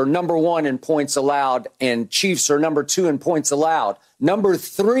Ravens are number 1 in points allowed and Chiefs are number 2 in points allowed. Number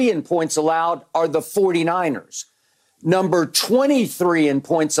 3 in points allowed are the 49ers. Number 23 in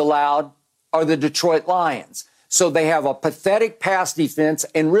points allowed are the Detroit Lions. So they have a pathetic pass defense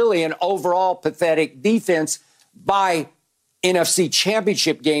and really an overall pathetic defense by NFC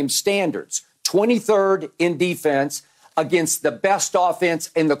Championship game standards. 23rd in defense against the best offense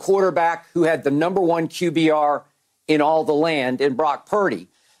and the quarterback who had the number 1 QBR in all the land in Brock Purdy.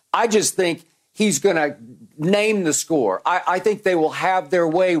 I just think he's going to name the score. I think they will have their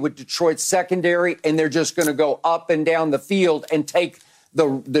way with Detroit's secondary, and they're just going to go up and down the field and take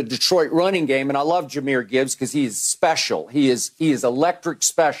the Detroit running game. And I love Jahmyr Gibbs because he is special. He is electric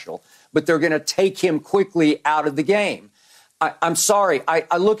special. But they're going to take him quickly out of the game. I'm sorry.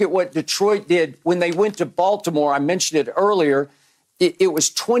 I look at what Detroit did when they went to Baltimore. I mentioned it earlier. It was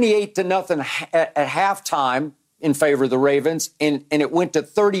 28-0 at halftime in favor of the Ravens, and it went to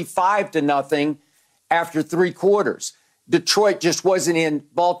 35-0 after 3 quarters. Detroit just wasn't in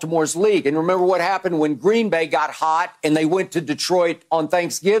Baltimore's league. And remember what happened when Green Bay got hot and they went to Detroit on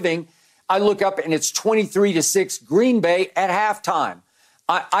Thanksgiving. I look up and it's 23-6 Green Bay at halftime.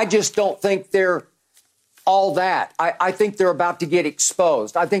 I just don't think they're all that. I think they're about to get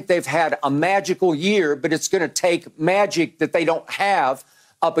exposed. I think they've had a magical year, but it's going to take magic that they don't have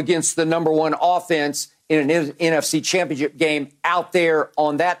up against the number 1 offense in an NFC Championship game out there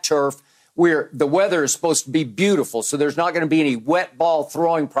on that turf where the weather is supposed to be beautiful. So there's not going to be any wet ball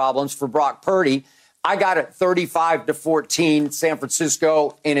throwing problems for Brock Purdy. I got it 35-14 San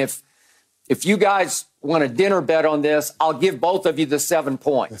Francisco. And if you guys want a dinner bet on this, I'll give both of you the 7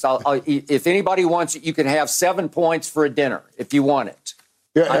 points. If anybody wants it, you can have 7 points for a dinner if you want it.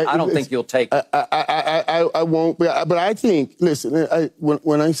 Yeah, I don't think you'll take it. I won't. But I think, listen,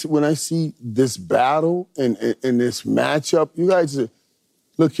 when I see this battle and this matchup, you guys are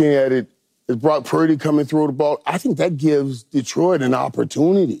looking at it as Brock Purdy coming through the ball. I think that gives Detroit an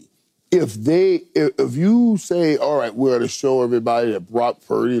opportunity if you say, all right, we're going to show everybody that Brock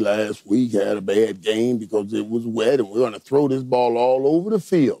Purdy last week had a bad game because it was wet and we're going to throw this ball all over the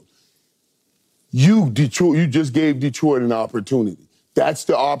field, you just gave Detroit an opportunity. That's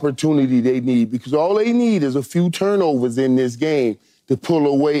the opportunity they need, because all they need is a few turnovers in this game to pull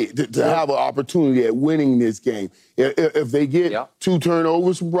away, to have an opportunity at winning this game. If they get 2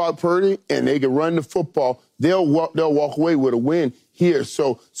 turnovers from Brock Purdy and they can run the football, they'll walk away with a win here.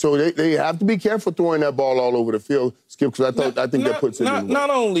 So they have to be careful throwing that ball all over the field, Skip, because I think that puts it in the way. Not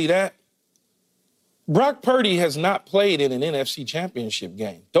only that, Brock Purdy has not played in an NFC Championship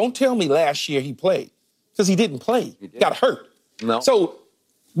game. Don't tell me last year he played, because he didn't play. He got hurt. No. So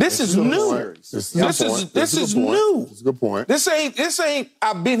this is new. This is new. That's a good point. This ain't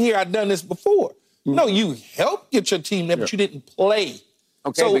I've been here, I've done this before. Mm-hmm. No, you helped get your team there, but you didn't play.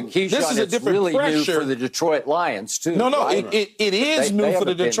 Okay, so but Keyshawn, this is a different really pressure. New for the Detroit Lions, too. No, right? it is new for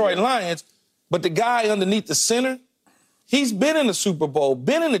the Detroit Lions, but the guy underneath the center, he's been in the Super Bowl,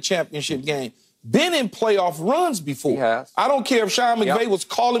 been in the championship game, been in playoff runs before. He has. I don't care if Sean McVay was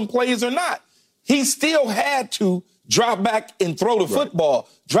calling plays or not. He still had to drop back and throw the football,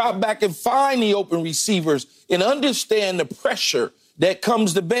 drop back and find the open receivers, and understand the pressure that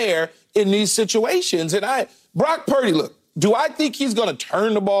comes to bear in these situations. And Brock Purdy, look, do I think he's going to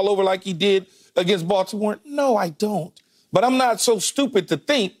turn the ball over like he did against Baltimore? No, I don't. But I'm not so stupid to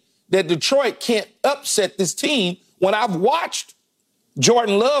think that Detroit can't upset this team when I've watched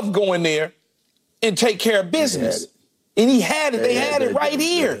Jordan Love go in there and take care of business. And he had it. They had it right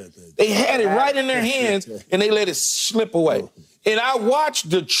here. They had it right in their hands, and they let it slip away. And I watched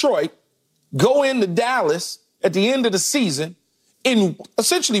Detroit go into Dallas at the end of the season and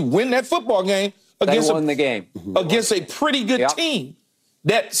essentially win that football game against a pretty good team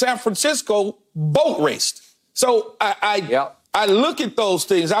that San Francisco boat raced. So I look at those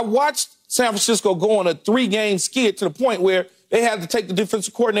things. I watched San Francisco go on a 3-game skid to the point where they had to take the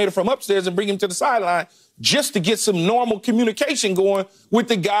defensive coordinator from upstairs and bring him to the sideline just to get some normal communication going with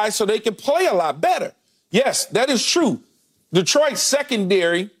the guys so they can play a lot better. Yes, that is true. Detroit's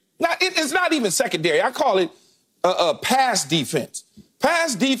secondary, it's not even secondary. I call it a pass defense.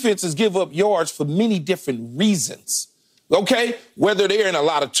 Pass defenses give up yards for many different reasons, okay? Whether they're in a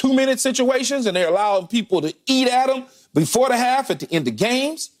lot of 2-minute situations and they're allowing people to eat at them before the half, at the end of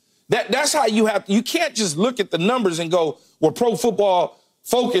games. That's how you can't just look at the numbers and go, well, Pro Football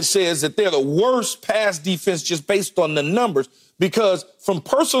Focus says that they're the worst pass defense just based on the numbers, because from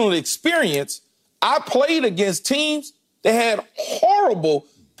personal experience, I played against teams that had horrible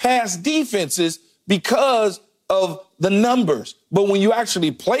pass defenses because of the numbers. But when you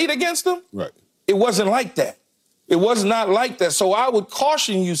actually played against them, it wasn't like that. It was not like that. So I would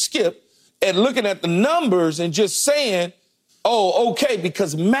caution you, Skip, at looking at the numbers and just saying, oh, okay,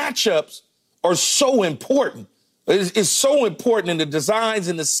 because matchups are so important. It's so important in the designs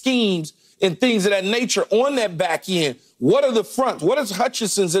and the schemes and things of that nature on that back end. What are the fronts? What is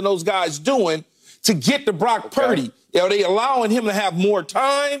Hutchinson's and those guys doing to get to Brock Purdy? Are they allowing him to have more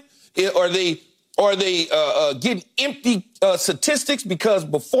time? Are they getting empty statistics because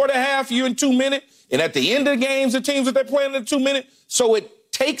before the half you're in 2 minutes, and at the end of the games, the teams that they're playing in 2 minutes, so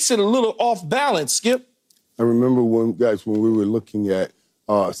it takes it a little off balance, Skip? I remember when we were looking at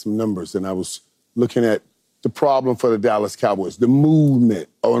some numbers, and I was looking at the problem for the Dallas Cowboys, the movement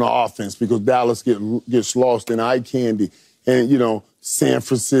on offense, because Dallas gets lost in eye candy. And, San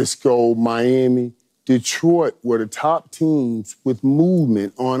Francisco, Miami, Detroit were the top teams with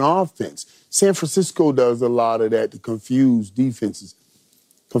movement on offense. San Francisco does a lot of that to confuse defenses,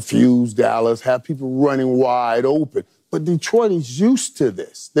 confuse Dallas, have people running wide open. But Detroit is used to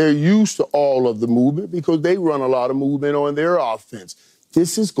this. They're used to all of the movement because they run a lot of movement on their offense.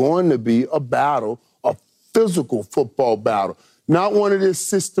 This is going to be a battle, a physical football battle. Not one of these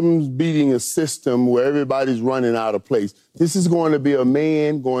systems beating a system where everybody's running out of place. This is going to be a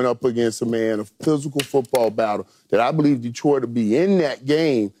man going up against a man, a physical football battle that I believe Detroit will be in that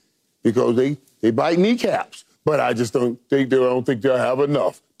game because they bite kneecaps. But I just don't think they'll have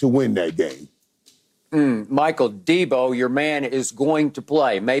enough to win that game. Michael, Debo, your man, is going to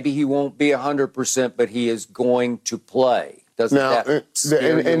play. Maybe he won't be 100%, but he is going to play. Doesn't that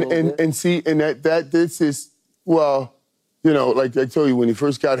scare you this is, well, like I told you, when he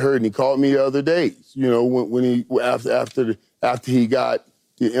first got hurt, and he called me the other day, when he after he got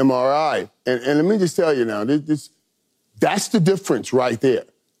the MRI. And let me just tell you now, that's the difference right there.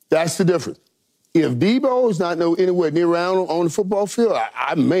 That's the difference. If Debo is not anywhere near around on the football field,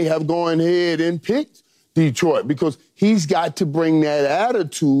 I may have gone ahead and picked Detroit because he's got to bring that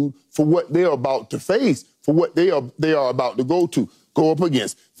attitude for what they're about to face, for what they are about to go to. go up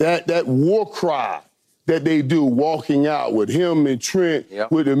against. That war cry that they do walking out with him and Trent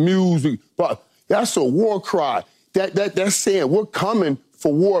with the music. But that's a war cry. That's saying we're coming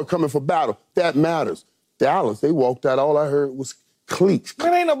for war, coming for battle. That matters. Dallas, they walked out. All I heard was cleats.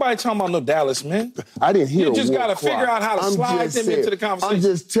 Man, ain't nobody talking about no Dallas, man. I didn't hear. You just got to figure out how to slide them into the conversation. I'm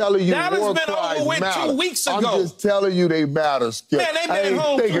just telling you, Dallas war been cries over with matter. 2 weeks ago. I'm just telling you, they matter, Skip. Man, they been at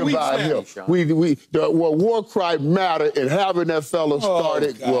home 2 weeks now. War cry matter, and having that fella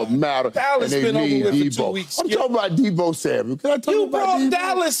started will matter. Dallas and they been over need with Debo. for 2 weeks. I'm talking about Debo Samuel. Can I talk you about brought Debo?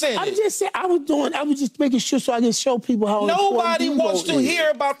 Dallas in. I'm just saying, I was just making sure so I can show people how nobody important Debo wants to is. hear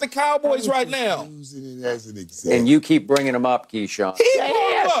about the Cowboys right now. Using it as an example. And you keep bringing them up, Keyshawn.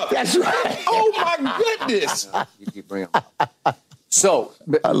 That's right. Oh, my goodness. You keep bringing them up. So,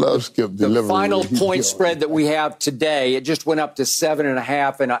 I love Skip delivering. The final point spread that we have today, it just went up to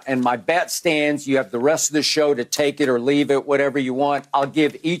 7.5, and my bet stands. You have the rest of the show to take it or leave it, whatever you want. I'll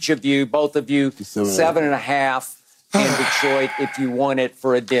give each of you, both of you, 7.5 in Detroit if you want it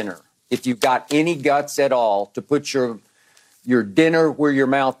for a dinner. If you've got any guts at all to put your dinner where your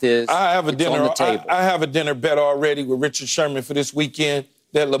mouth is, I have a dinner on the table. I have a dinner bet already with Richard Sherman for this weekend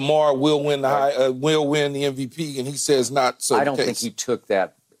that Lamar will win the MVP, and he says not so. I don't think he took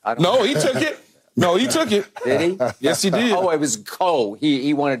that. No, he took it. No, he took it. Did he? Yes, he did. Oh, it was Co.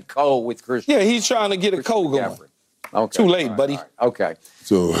 He wanted Co with Christian. Yeah, he's trying to get a Co going. Okay. Too late, buddy. All right. Okay.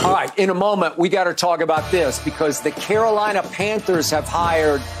 So, all right, in a moment, we got to talk about this because the Carolina Panthers have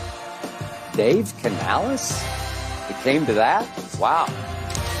hired Dave Canales. It came to that? Wow.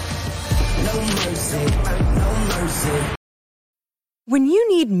 No mercy, no mercy. When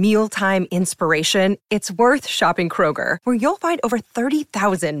you need mealtime inspiration, it's worth shopping Kroger, where you'll find over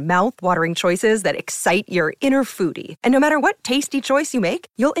 30,000 mouth-watering choices that excite your inner foodie. And no matter what tasty choice you make,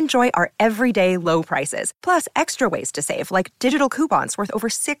 you'll enjoy our everyday low prices, plus extra ways to save, like digital coupons worth over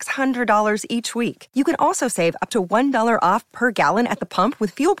 $600 each week. You can also save up to $1 off per gallon at the pump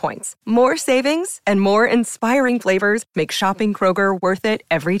with fuel points. More savings and more inspiring flavors make shopping Kroger worth it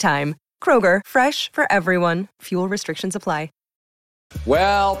every time. Kroger, fresh for everyone. Fuel restrictions apply.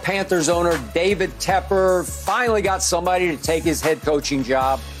 Well, Panthers owner David Tepper finally got somebody to take his head coaching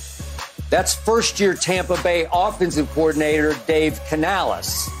job. That's first-year Tampa Bay offensive coordinator Dave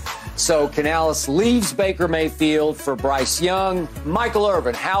Canales. So Canales leaves Baker Mayfield for Bryce Young. Michael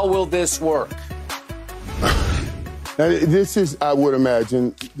Irvin, how will this work? This is, I would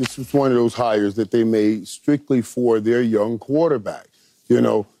imagine, this was one of those hires that they made strictly for their young quarterback. You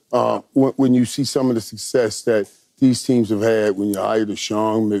know, when you see some of the success that these teams have had when you hire the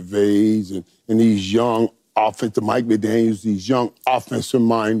Sean McVays and these young offensive, Mike McDaniels, these young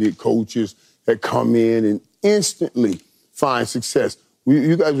offensive-minded coaches that come in and instantly find success.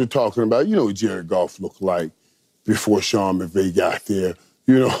 You guys were talking about, you know what Jared Goff looked like before Sean McVay got there.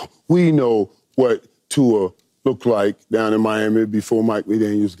 You know, we know what Tua looked like down in Miami before Mike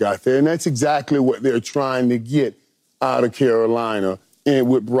McDaniels got there, and that's exactly what they're trying to get out of Carolina and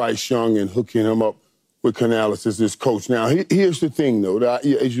with Bryce Young and hooking him up with Canales as his coach. Now, here's the thing, though.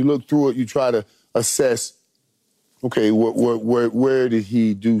 As you look through it, you try to assess, okay, where did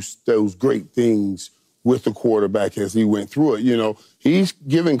he do those great things with the quarterback as he went through it? You know, he's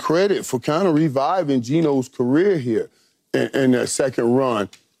given credit for kind of reviving Geno's career here in that second run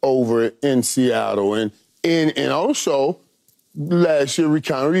over in Seattle. And also, last year, we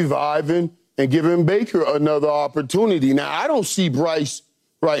kind of reviving and giving Baker another opportunity. Now, I don't see Bryce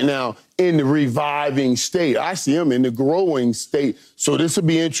right now in the reviving state. I see him in the growing state. So this will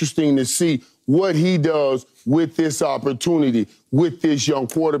be interesting to see what he does with this opportunity, with this young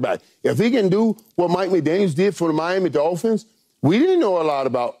quarterback. If he can do what Mike McDaniels did for the Miami Dolphins, we didn't know a lot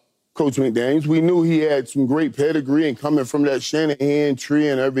about Coach McDaniels. We knew he had some great pedigree and coming from that Shanahan tree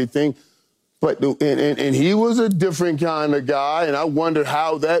and everything. But and he was a different kind of guy, and I wonder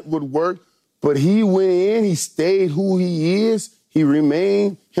how that would work. But he went in, he stayed who he is. He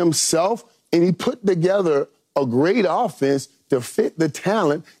remained himself, and he put together a great offense to fit the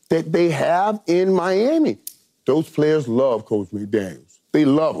talent that they have in Miami. Those players love Coach McDaniels. They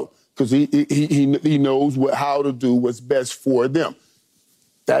love him because he knows how to do what's best for them.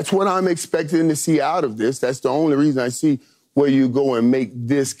 That's what I'm expecting to see out of this. That's the only reason I see where you go and make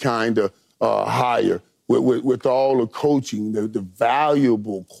this kind of hire with all the coaching, the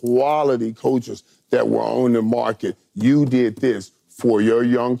valuable quality coaches that were on the market. You did this for your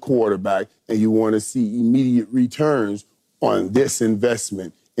young quarterback, and you want to see immediate returns on this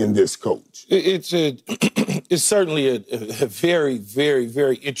investment in this coach. It's certainly a very, very,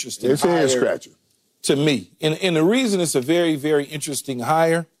 very interesting It's a head scratcher to me. And the reason it's a very, very interesting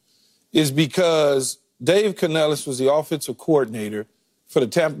hire is because Dave Canellis was the offensive coordinator for the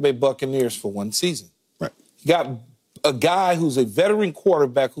Tampa Bay Buccaneers for one season. Right. He got a guy who's a veteran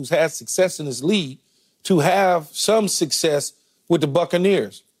quarterback who's had success in his league to have some success with the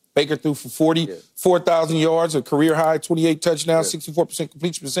Buccaneers. Baker threw for 44,000 yards, a career high, 28 touchdowns, 64%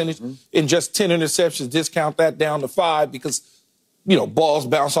 completion percentage, and just 10 interceptions. Discount that down to 5 because, balls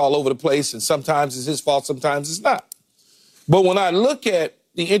bounce all over the place, and sometimes it's his fault, sometimes it's not. But when I look at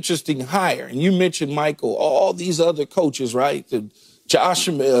the interesting hire, and you mentioned, Michael, all these other coaches, right? Not Josh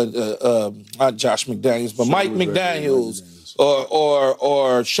McDaniels, but Mike McDaniels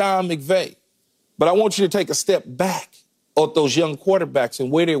or Sean McVay. But I want you to take a step back at those young quarterbacks and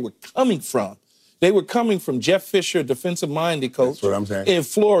where they were coming from. They were coming from Jeff Fisher, a defensive-minded coach. That's what I'm saying. And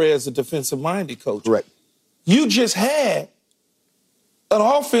Flores, a defensive-minded coach. Correct. You just had an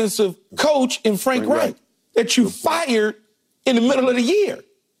offensive coach in Frank Reich that you fired in the middle of the year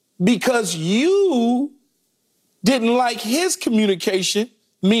because you didn't like his communication,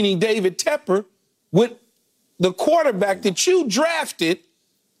 meaning David Tepper, with the quarterback that you drafted.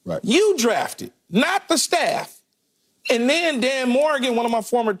 Right. You drafted, not the staff. And then Dan Morgan, one of my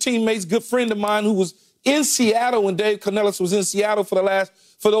former teammates, good friend of mine, who was in Seattle when Dave Canellis was in Seattle for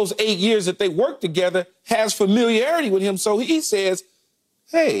those 8 years that they worked together, has familiarity with him. So he says,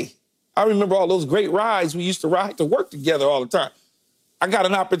 hey, I remember all those great rides we used to ride to work together all the time. I got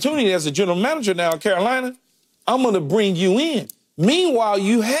an opportunity as a general manager now in Carolina. I'm going to bring you in. Meanwhile,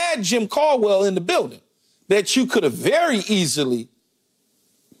 you had Jim Caldwell in the building that you could have very easily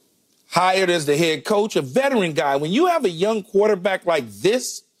hired as the head coach, a veteran guy. When you have a young quarterback like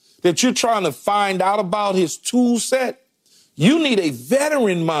this that you're trying to find out about his tool set, you need a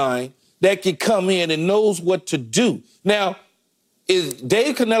veteran mind that can come in and knows what to do. Now,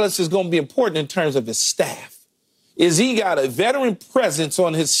 Dave Canellis is going to be important in terms of his staff. Is he got a veteran presence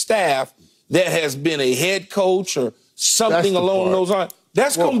on his staff that has been a head coach or something along those lines?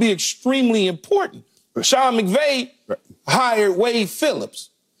 That's going to be extremely important. Sean McVay hired Wade Phillips.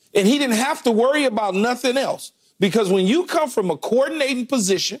 And he didn't have to worry about nothing else. Because when you come from a coordinating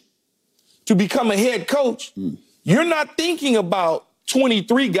position to become a head coach, you're not thinking about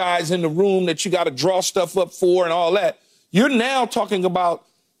 23 guys in the room that you got to draw stuff up for and all that. You're now talking about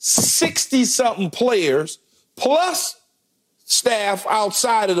 60-something players plus staff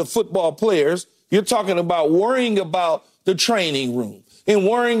outside of the football players. You're talking about worrying about the training room and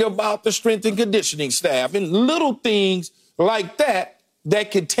worrying about the strength and conditioning staff and little things like that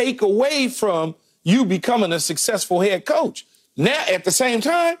could take away from you becoming a successful head coach. Now, at the same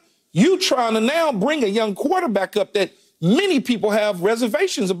time, you trying to now bring a young quarterback up that many people have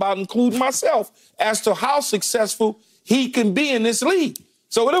reservations about, including myself, as to how successful he can be in this league.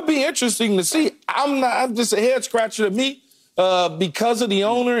 So it'll be interesting to see. I'm just a head scratcher to me because of the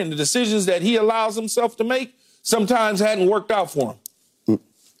owner and the decisions that he allows himself to make sometimes hadn't worked out for him.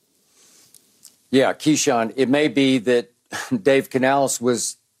 Yeah, Keyshawn, it may be that Dave Canellis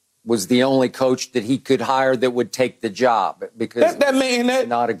was the only coach that he could hire that would take the job because it's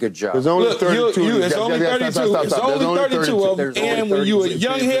not a good job. There's only 32. It's only 32. It's only 32 of them. And when you're a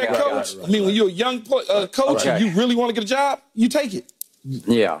young head coach, when you're a young coach and you really want to get a job, you take it.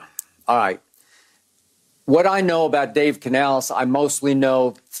 Yeah. All right. What I know about Dave Canellis, I mostly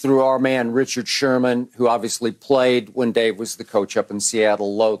know through our man Richard Sherman, who obviously played when Dave was the coach up in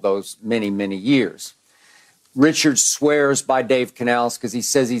Seattle those many, many years. Richard swears by Dave Canellis because he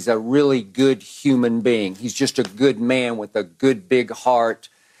says he's a really good human being. He's just a good man with a good big heart,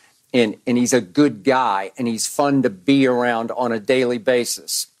 and he's a good guy, and he's fun to be around on a daily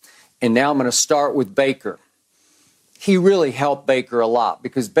basis. And now I'm going to start with Baker. He really helped Baker a lot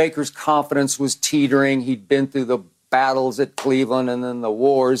because Baker's confidence was teetering. He'd been through the battles at Cleveland and then the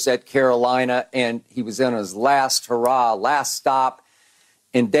wars at Carolina, and he was in his last hurrah, last stop.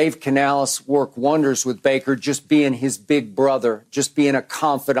 And Dave Canellis worked wonders with Baker, just being his big brother, just being a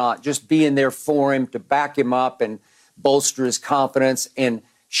confidant, just being there for him to back him up and bolster his confidence and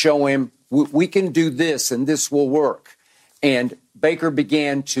show him we can do this and this will work. And Baker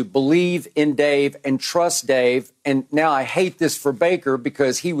began to believe in Dave and trust Dave. And now I hate this for Baker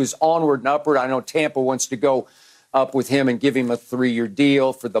because he was onward and upward. I know Tampa wants to go up with him and give him a 3-year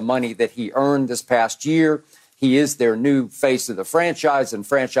deal for the money that he earned this past year. He is their new face of the franchise and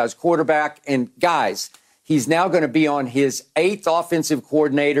franchise quarterback. And, guys, he's now going to be on his 8th offensive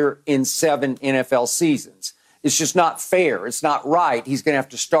coordinator in 7 NFL seasons. It's just not fair. It's not right. He's going to have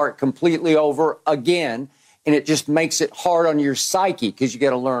to start completely over again. And it just makes it hard on your psyche because you got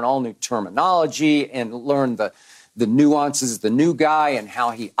to learn all new terminology and learn the the nuances of the new guy and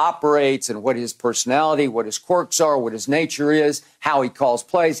how he operates and what his personality, what his quirks are, what his nature is, how he calls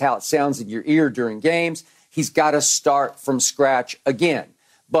plays, how it sounds in your ear during games. He's got to start from scratch again.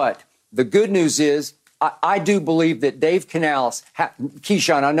 But the good news is I do believe that Dave Canales,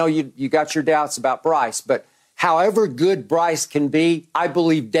 Keyshawn, I know you got your doubts about Bryce, but however good Bryce can be, I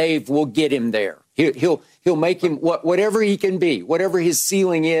believe Dave will get him there. He'll make him whatever he can be, whatever his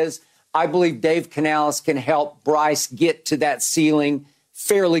ceiling is. I believe Dave Canales can help Bryce get to that ceiling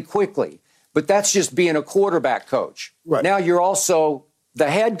fairly quickly. But that's just being a quarterback coach. Right. Now you're also the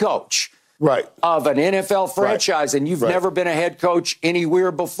head coach of an NFL franchise, and you've never been a head coach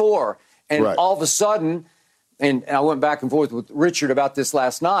anywhere before. And all of a sudden, and I went back and forth with Richard about this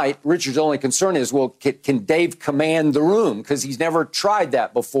last night, Richard's only concern is, well, can Dave command the room? Because he's never tried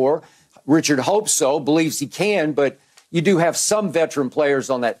that before. Richard hopes so, believes he can, but you do have some veteran players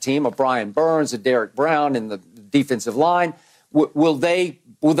on that team, a Brian Burns, a Derek Brown in the defensive line. Will they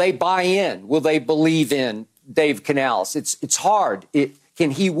buy in? Will they believe in Dave Canales? It's hard.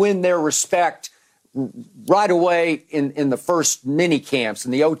 Can he win their respect right away in the first mini camps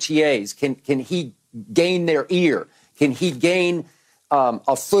and the OTAs? Can he gain their ear? Can he gain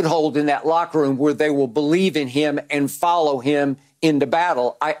a foothold in that locker room where they will believe in him and follow him into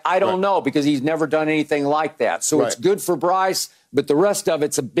battle? I don't know, because he's never done anything like that. So it's good for Bryce, but the rest of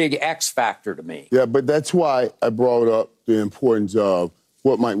it's a big X factor to me. Yeah, but that's why I brought up the importance of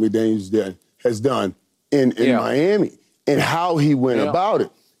what Mike McDaniels has done in Miami and how he went about it.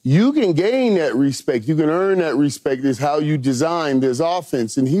 You can gain that respect. You can earn that respect. Is how you design this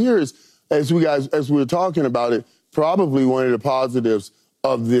offense. And here's, as we were talking about it, probably one of the positives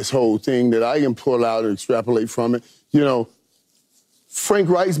of this whole thing that I can pull out and extrapolate from it. You know, Frank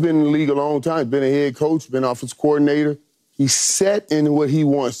Reich's been in the league a long time, been a head coach, been offensive coordinator. He's set in what he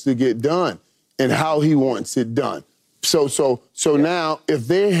wants to get done and how he wants it done. So now, if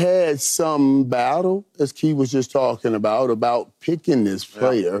they had some battle, as Key was just talking about picking this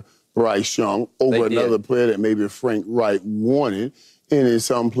player, Bryce Young, over another player that maybe Frank Reich wanted, and in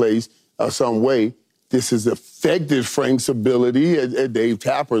some place, some way, this has affected Frank's ability, Dave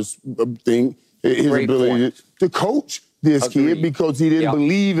Tapper's thing, his ability to coach this kid, because he didn't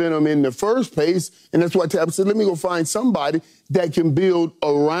believe in him in the first place. And that's why Tapper said, let me go find somebody that can build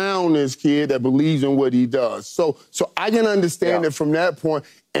around this kid that believes in what he does. So I can understand it from that point.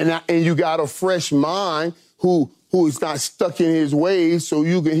 And you got a fresh mind who is not stuck in his ways, so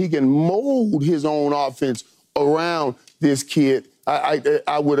he can mold his own offense around this kid.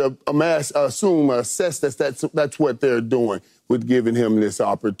 I would assess that's what they're doing with giving him this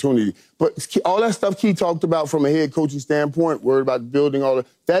opportunity. But all that stuff Key talked about from a head coaching standpoint, worried about building all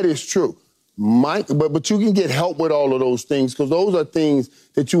that is true. But you can get help with all of those things, because those are things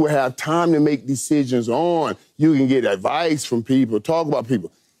that you will have time to make decisions on. You can get advice from people, talk about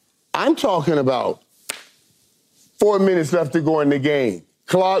people. I'm talking about 4 minutes left to go in the game.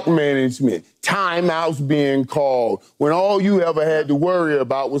 Clock management, timeouts being called, when all you ever had to worry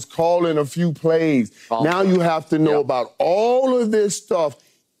about was calling a few plays. Now you have to know about all of this stuff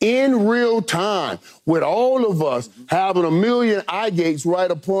in real time, with all of us having a million eye gates right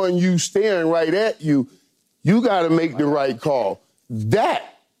upon you, staring right at you. You got to make the right call.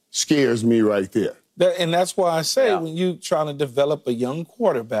 That scares me right there. And that's why I say, when you're trying to develop a young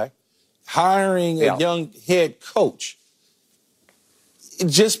quarterback, hiring a young head coach,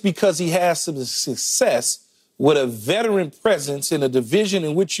 just because he has some success with a veteran presence in a division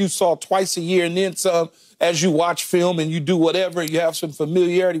in which you saw twice a year and then some, as you watch film and you do whatever, you have some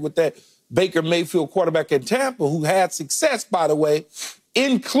familiarity with that Baker Mayfield quarterback in Tampa, who had success, by the way,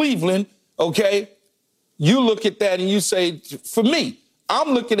 in Cleveland, okay? You look at that and you say, for me,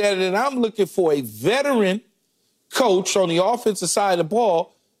 I'm looking at it and I'm looking for a veteran coach on the offensive side of the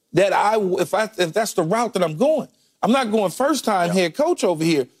ball that if that's the route that I'm going. I'm not going first-time head coach over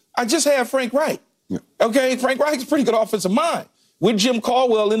here. I just had Frank Reich. Okay, Frank Reich's a pretty good offensive mind with Jim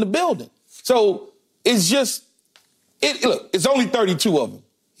Caldwell in the building. So it's just, look, it's only 32 of them.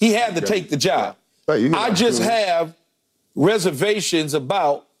 He had to take the job. I just have reservations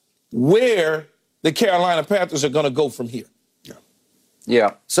about where the Carolina Panthers are going to go from here.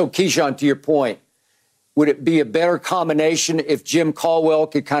 Yeah. So, Keyshawn, to your point, would it be a better combination if Jim Caldwell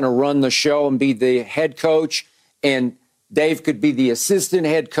could kind of run the show and be the head coach, and Dave could be the assistant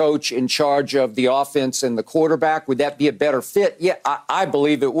head coach in charge of the offense and the quarterback? Would that be a better fit? Yeah, I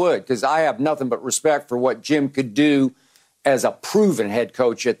believe it would, because I have nothing but respect for what Jim could do as a proven head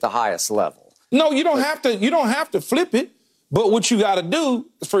coach at the highest level. No, you don't have to. You don't have to flip it. But what you got to do,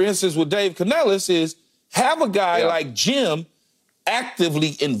 for instance, with Dave Canales, is have a guy like Jim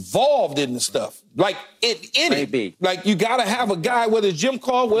actively involved in the stuff. Like, in it. Like, you got to have a guy, whether it's Jim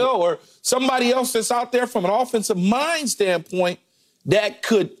Caldwell or somebody else that's out there from an offensive mind standpoint, that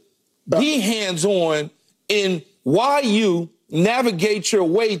could be hands-on in why you navigate your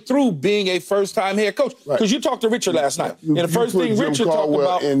way through being a first-time head coach. Because you talked to Richard last night. And the first thing Richard talked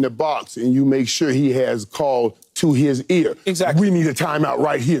about in the box, and you make sure he has called to his ear. Exactly. We need a timeout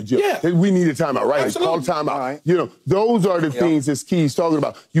right here, Jim. Yeah. We need a timeout right here. Call a timeout. Right. You know, those are the things that Key's talking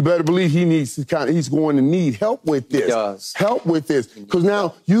about. You better believe he's going to need help with this. He does. Help with this. Because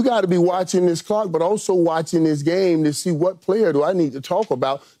now you got to be watching this clock, but also watching this game to see what player do I need to talk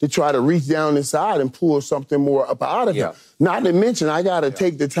about to try to reach down inside and pull something more up out of him. Not to mention, I got to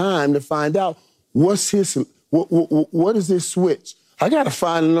take the time to find out what is this switch. I got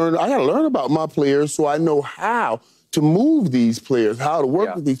to learn learn about my players so I know how to move these players, how to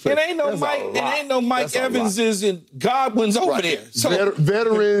work with these players. It ain't no Mike Evanses and Godwins over there. So.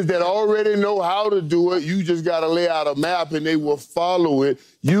 Veterans that already know how to do it. You just got to lay out a map and they will follow it.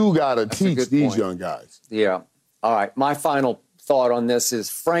 You got to teach these young guys. Yeah. All right. My final thought on this is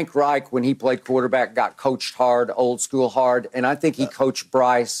Frank Reich, when he played quarterback, got coached hard, old school hard, and I think he coached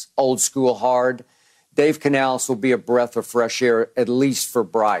Bryce old school hard. Dave Canales will be a breath of fresh air, at least for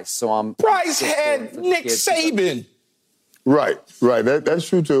Bryce. So Bryce had Nick Saban. Right. That's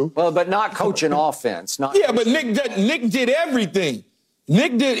true too. Well, but not coaching offense. But Nick did everything.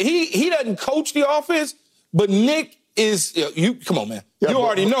 Nick did. He doesn't coach the offense, but Nick is. Come on, man. You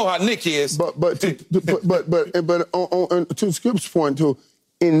already know how Nick is. But to Skip's point too,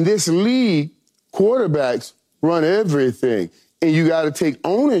 in this league, quarterbacks run everything, and you got to take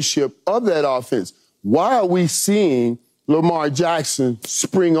ownership of that offense. Why are we seeing Lamar Jackson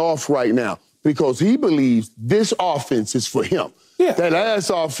spring off right now? Because he believes this offense is for him. Yeah. That last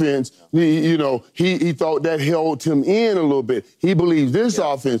offense, he thought that held him in a little bit. He believes this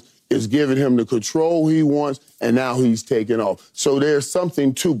offense is giving him the control he wants, and now he's taking off. So there's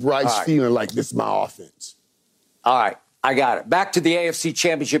something to Bryce feeling like this is my offense. All right, I got it. Back to the AFC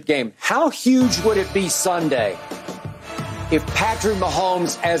Championship game. How huge would it be Sunday if Patrick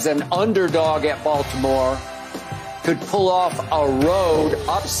Mahomes, as an underdog at Baltimore, could pull off a road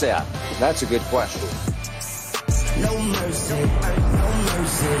upset? That's a good question. No mercy, no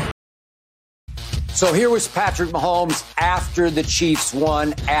mercy. So here was Patrick Mahomes after the Chiefs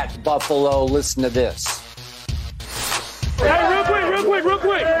won at Buffalo. Listen to this. Hey, real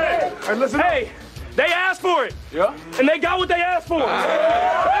quick. Hey, listen. Hey, they asked for it. Yeah. And they got what they asked for.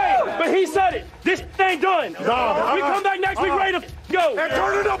 Hey, but he said it. This ain't done. No. We come back next week ready to go. And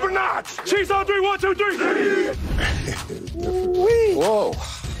turn it up a notch. Chiefs on 3, 1, 2, 3. Whoa.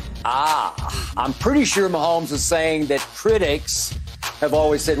 I'm pretty sure Mahomes is saying that critics have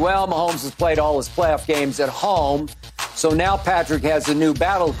always said, well, Mahomes has played all his playoff games at home. So now Patrick has a new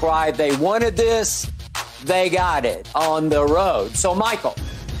battle cry. They wanted this. They got it on the road. So, Michael,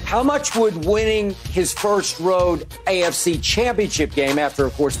 how much would winning his first road AFC championship game after,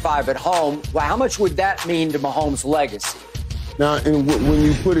 of course, 5 at home, how much would that mean to Mahomes' legacy? Now, and when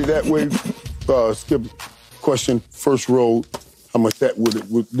you put it that way, Skip, question, first road, how much that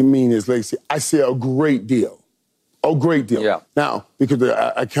would mean his legacy? I say a great deal. A great deal. Yeah. Now, because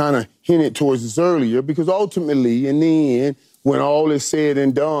I kind of hinted towards this earlier, because ultimately, in the end, when all is said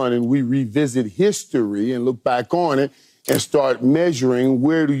and done and we revisit history and look back on it and start measuring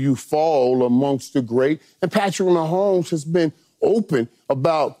where do you fall amongst the great, and Patrick Mahomes has been open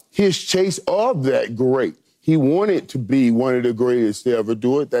about his chase of that great. He wanted to be one of the greatest to ever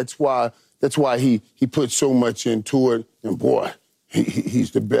do it. That's why he put so much into it. And boy, he's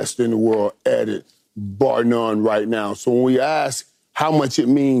the best in the world at it, bar none right now. So when we ask how much it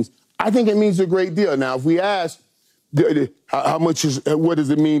means, I think it means a great deal. Now, if we ask what does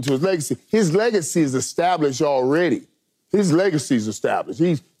it mean to his legacy is established already. His legacy is established.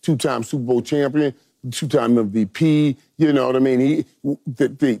 He's 2-time Super Bowl champion, 2-time MVP. You know what I mean?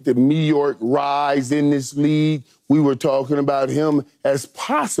 The meteoric rise in this league, we were talking about him as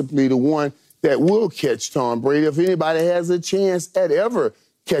possibly the one that will catch Tom Brady if anybody has a chance at ever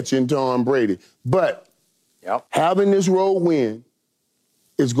catching Tom Brady. But having this road win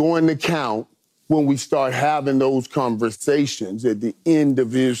is going to count when we start having those conversations at the end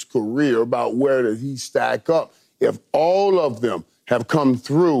of his career about where does he stack up. If all of them have come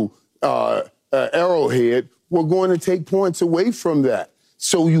through Arrowhead, we're going to take points away from that.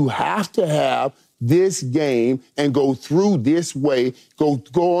 So you have to have this game and go through this way, go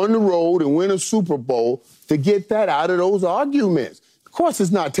on the road and win a Super Bowl to get that out of those arguments. Of course,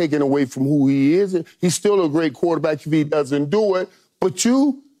 it's not taken away from who he is. He's still a great quarterback if he doesn't do it. But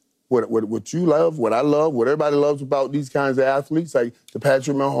you what you love, what I love, what everybody loves about these kinds of athletes, like the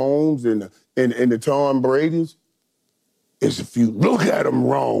Patrick Mahomes and the Tom Brady's, is if you look at them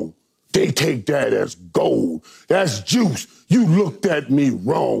wrong, they take that as gold. That's juice. You looked at me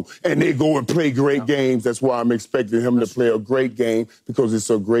wrong, and they go and play great games. That's why I'm expecting him to play a great game, because it's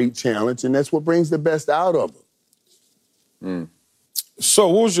a great challenge, and that's what brings the best out of him. So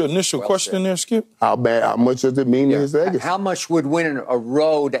what was your initial question there, Skip? How much does it mean to his legacy? How much would winning a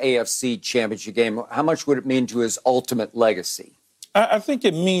road AFC championship game, how much would it mean to his ultimate legacy? I think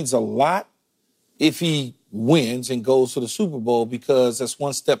it means a lot if he wins and goes to the Super Bowl, because that's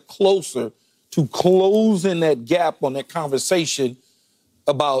one step closer to closing that gap on that conversation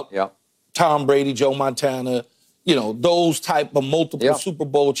about Tom Brady, Joe Montana, those type of multiple Super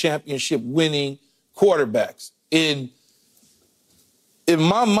Bowl championship winning quarterbacks. In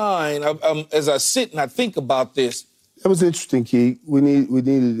my mind, as I sit and I think about this. That was interesting, Keith. We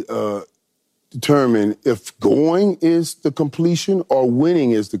needed to determine if going is the completion or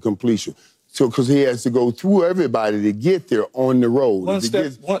winning is the completion. So, because he has to go through everybody to get there on the road. And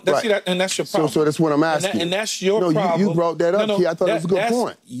that's your problem. So that's what I'm asking. And that's your problem. You brought that up, Keith. I thought it was a good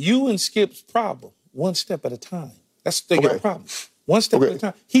point. You and Skip's problem, one step at a time. That's your problem. One step at a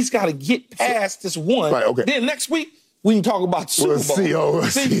time. He's got to get past this one. Right, okay. Then next week, we can talk about the Super Bowl.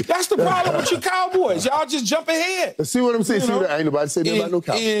 See, that's the problem with you Cowboys. Y'all just jump ahead. See what I'm saying? Ain't nobody saying nothing about no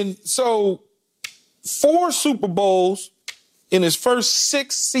Cowboys. And so, 4 Super Bowls in his first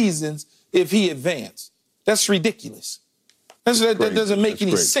 6 seasons if he advanced. That's ridiculous. That doesn't make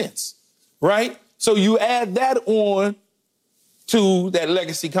any sense, right? So you add that on to that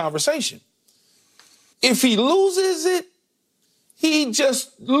legacy conversation. If he loses it, he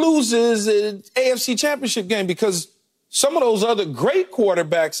just loses an AFC championship game, because some of those other great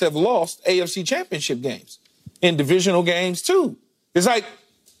quarterbacks have lost AFC championship games in divisional games too. It's like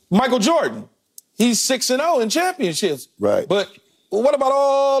Michael Jordan. He's 6-0 in championships. Right. But what about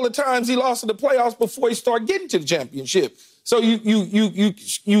all the times he lost in the playoffs before he started getting to the championship? So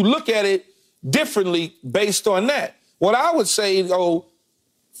you look at it differently based on that. What I would say, though,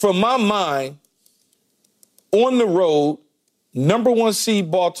 from my mind, on the road, number 1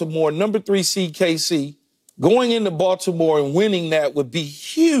 seed Baltimore, number 3 seed KC, going into Baltimore and winning that would be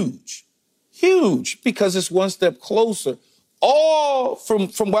huge. Huge, because it's one step closer. All from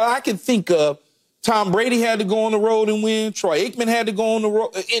what I can think of, Tom Brady had to go on the road and win. Troy Aikman had to go on the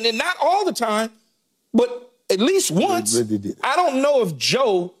road. And not all the time, but at least once. I don't know if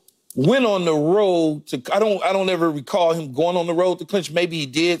Joe went on the road to, I don't ever recall him going on the road to clinch. Maybe he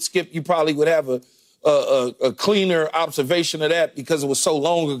did. Skip, you probably would have a cleaner observation of that, because it was so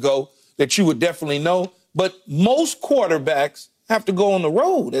long ago that you would definitely know. But most quarterbacks have to go on the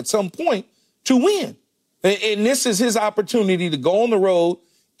road at some point to win. And this is his opportunity to go on the road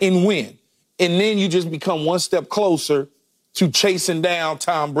and win. And then you just become one step closer to chasing down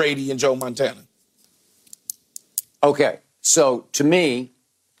Tom Brady and Joe Montana. Okay, so to me,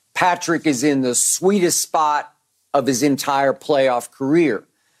 Patrick is in the sweetest spot of his entire playoff career,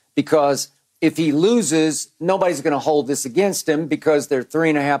 because if he loses, nobody's going to hold this against him, because they're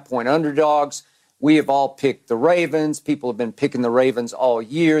 3.5-point underdogs. We have all picked the Ravens. People have been picking the Ravens all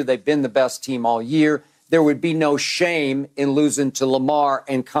year. They've been the best team all year. There would be no shame in losing to Lamar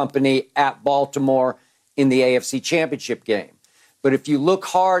and company at Baltimore in the AFC Championship game. But if you look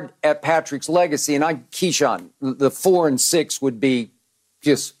hard at Patrick's legacy, and Keyshawn, the 4 and 6 would be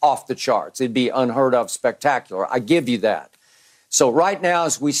just off the charts. It'd be unheard of, spectacular. I give you that. So right now,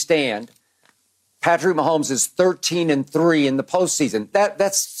 as we stand, Patrick Mahomes is 13-3 in the postseason.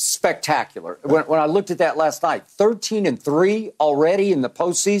 That's spectacular. When I looked at that last night, 13-3 already in the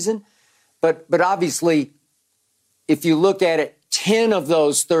postseason. But obviously, if you look at it, 10 of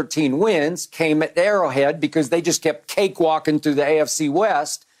those 13 wins came at Arrowhead, because they just kept cakewalking through the AFC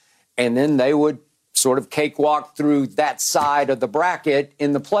West, and then they would sort of cakewalk through that side of the bracket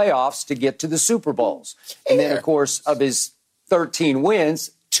in the playoffs to get to the Super Bowls. And then, of course, of his 13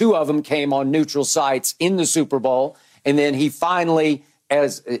 wins, 2 of them came on neutral sites in the Super Bowl. And then he finally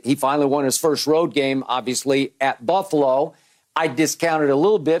won his first road game, obviously, at Buffalo. I discounted a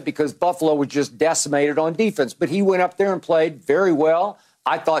little bit because Buffalo was just decimated on defense. But he went up there and played very well.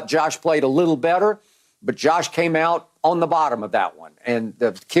 I thought Josh played a little better, but Josh came out on the bottom of that one. And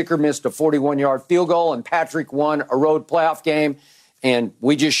the kicker missed a 41-yard field goal, and Patrick won a road playoff game. And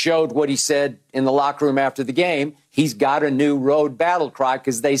we just showed what he said in the locker room after the game. He's got a new road battle cry,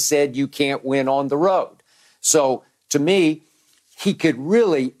 because they said you can't win on the road. So to me, he could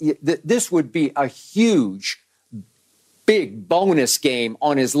really, this would be a huge, big bonus game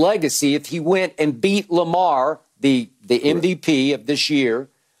on his legacy if he went and beat Lamar, the MVP of this year,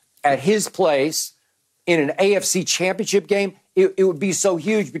 at his place in an AFC championship game, it would be so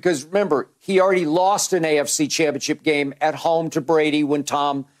huge because, remember, he already lost an AFC championship game at home to Brady when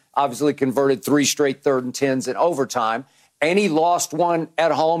Tom obviously converted 3 straight 3rd and 10s in overtime, and he lost one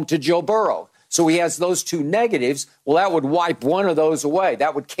at home to Joe Burrow. So he has those 2 negatives. Well, that would wipe one of those away.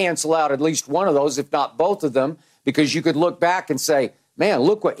 That would cancel out at least one of those, if not both of them, because you could look back and say, man,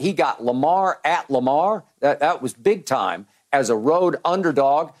 look what he got Lamar at Lamar. That was big time as a road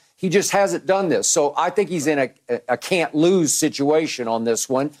underdog. He just hasn't done this. So I think he's in a can't-lose situation on this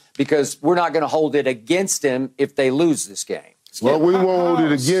one because we're not going to hold it against him if they lose this game. Well, we won't hold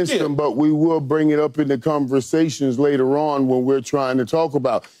it against him, but we will bring it up in the conversations later on when we're trying to talk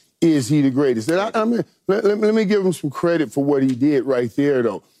about, is he the greatest? And I mean, let me give him some credit for what he did right there,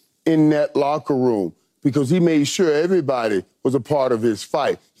 though, in that locker room, because he made sure everybody was a part of his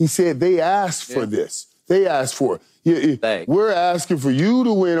fight. He said they asked for this. They asked for it. We're asking for you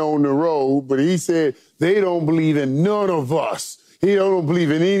to win on the road, but he said they don't believe in none of us. He don't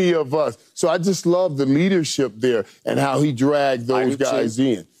believe in any of us. So I just love the leadership there and how he dragged those guys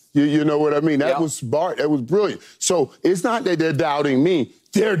in. You know what I mean? That was smart. That was brilliant. So it's not that they're doubting me.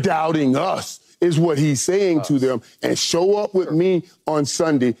 They're doubting us, is what he's saying to them. And show up with me on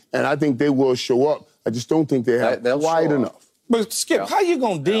Sunday, and I think they will show up. I just don't think they have quite enough. But, Skip, how you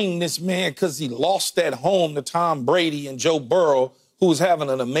going to ding this man because he lost at home to Tom Brady and Joe Burrow, who was having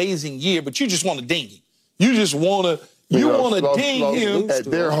an amazing year, but you just want to ding him? You just want to ding him. At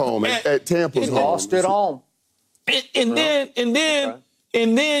their home, at Tampa's home. Lost at home. And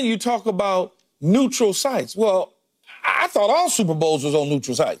then you talk about neutral sites. Well, I thought all Super Bowls was on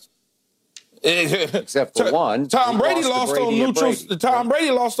neutral sites. Except for one. Tom Brady lost on neutral. Tom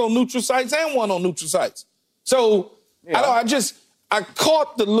Brady lost on neutral sites and won on neutral sites. So I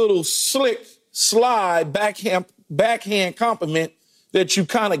caught the little slick slide backhand compliment that you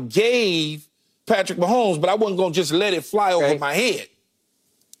kind of gave Patrick Mahomes, but I wasn't going to just let it fly over my head.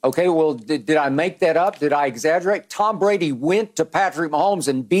 Okay, well, did I make that up? Did I exaggerate? Tom Brady went to Patrick Mahomes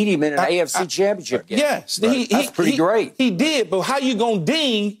and beat him in an AFC championship game. Yes. That's pretty great. He did, but how you going to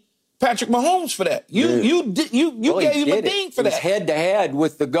ding Patrick Mahomes for that? You gave him a ding for that. Head-to-head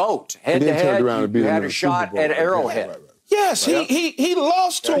with the GOAT. Head-to-head, you had a shot at Arrowhead. Right. Yes, he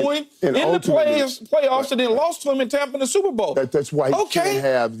lost to him in the playoffs and then lost to him in Tampa in the Super Bowl. That's why he can't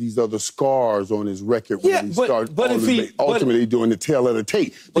have these other scars on his record when he started ultimately doing the tail of the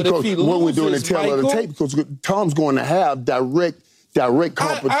tape. Because when we're doing the tail of the tape, because Tom's going to have direct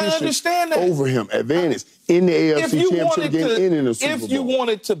competition over him, advantage in the AFC Championship game and in the Super Bowl. If you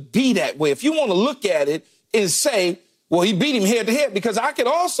want it to be that way, if you want to look at it and say, well, he beat him head-to-head, because I could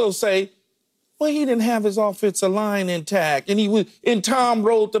also say, well, he didn't have his offensive line intact, and Tom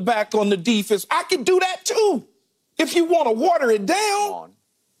rolled the back on the defense. I could do that too, if you want to water it down.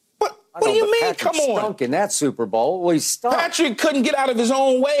 What do you mean? Patrick Come on. Stunk in that Super Bowl. Well, he stunk. Patrick couldn't get out of his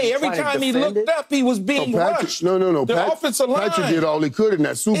own way. Every time he looked up, he was being rushed. No. The offensive line. Patrick did all he could in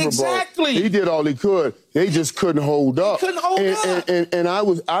that Super Bowl. Exactly. He did all he could. They just couldn't hold up. And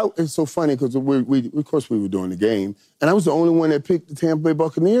it's so funny because of course we were doing the game, and I was the only one that picked the Tampa Bay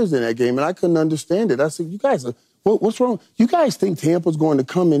Buccaneers in that game, and I couldn't understand it. I said, you guys what's wrong? You guys think Tampa's going to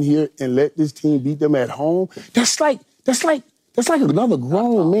come in here and let this team beat them at home? That's like another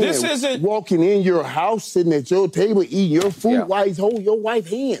grown man walking in your house, sitting at your table, eating your food while he's holding your wife's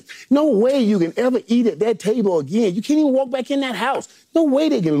hand. No way you can ever eat at that table again. You can't even walk back in that house. No way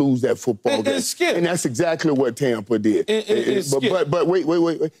they can lose that football game. And that's exactly what Tampa did. But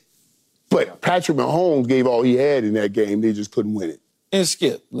wait. But Patrick Mahomes gave all he had in that game. They just couldn't win it. And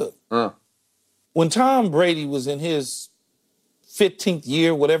Skip, look. When Tom Brady was in his 15th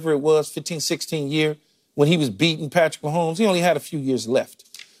year, whatever it was, 16th year, when he was beating Patrick Mahomes, he only had a few years left.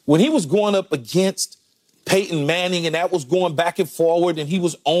 When he was going up against Peyton Manning and that was going back and forward and he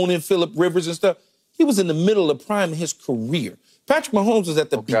was owning Phillip Rivers and stuff, he was in the middle of prime of his career. Patrick Mahomes was at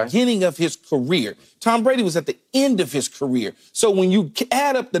the beginning of his career. Tom Brady was at the end of his career. So when you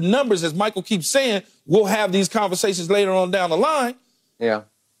add up the numbers, as Michael keeps saying, we'll have these conversations later on down the line. Yeah.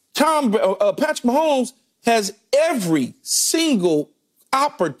 Patrick Mahomes has every single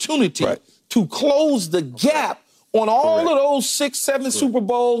opportunity to close the gap on all of those 6-7 Super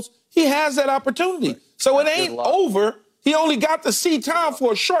Bowls. He has that opportunity. So it ain't over. He only got to see Tom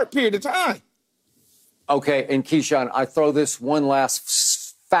for a short period of time. Okay, and Keyshawn, I throw this one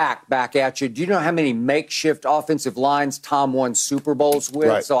last fact back at you. Do you know how many makeshift offensive lines Tom won Super Bowls with?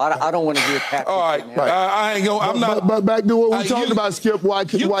 Right. So I don't want to hear Patrick. All right. I ain't going. I'm not. But back to what we talking about, Skip. Why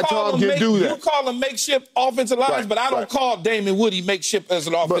Tom can do that? You call them makeshift offensive lines, but I don't call Damon Woody makeshift as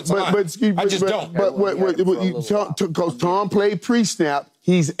an offensive line. I just don't. Because Tom played pre-snap,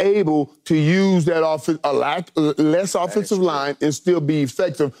 he's able to use that less offensive line and still be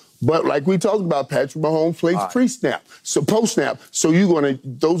effective. But like we talked about, Patrick Mahomes plays pre-snap, so post-snap. So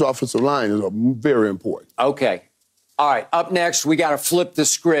those offensive lines are very important. Okay. All right. Up next, we got to flip the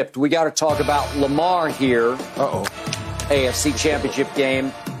script. We got to talk about Lamar here. AFC Championship game.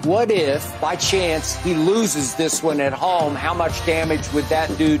 What if, by chance, he loses this one at home? How much damage would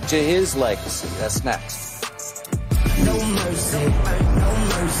that do to his legacy? That's next. No mercy, no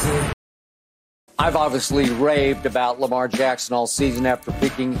mercy. I've obviously raved about Lamar Jackson all season after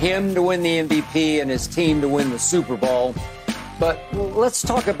picking him to win the MVP and his team to win the Super Bowl. But let's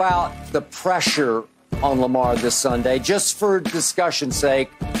talk about the pressure on Lamar this Sunday. Just for discussion's sake,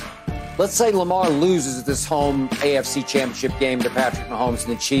 let's say Lamar loses this home AFC Championship game to Patrick Mahomes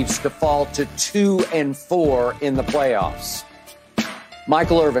and the Chiefs to fall to 2-4 in the playoffs.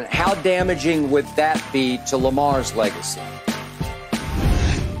 Michael Irvin, how damaging would that be to Lamar's legacy?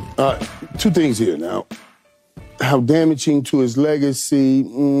 Two things here now. How damaging to his legacy,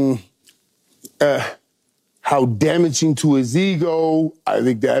 how damaging to his ego, I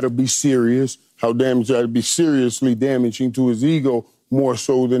think that'll be serious. How damaging, that'll be seriously damaging to his ego, more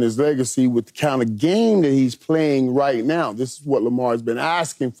so than his legacy with the kind of game that he's playing right now. This is what Lamar's been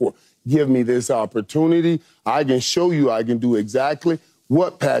asking for. Give me this opportunity. I can show you I can do exactly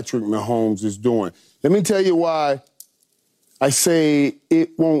what Patrick Mahomes is doing. Let me tell you why I say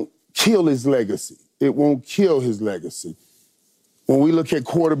it won't kill his legacy. It won't kill his legacy. When we look at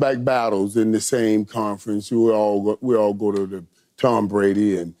quarterback battles in the same conference, we all go to the Tom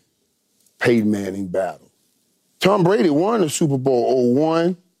Brady and Peyton Manning battle. Tom Brady won the Super Bowl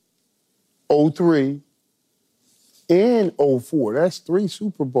 01, 03, and 04. That's 3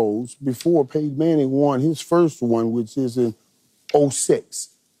 Super Bowls before Peyton Manning won his first one, which is in 06.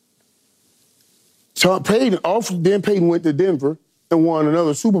 Then Peyton went to Denver and won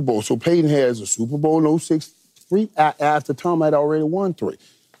another Super Bowl. So Peyton has a Super Bowl in 06, 3, after Tom had already won 3.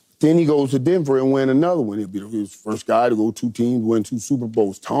 Then he goes to Denver and win another one. He'll be the first guy to go 2 teams, win 2 Super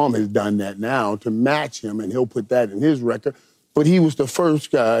Bowls. Tom has done that now to match him, and he'll put that in his record. But he was the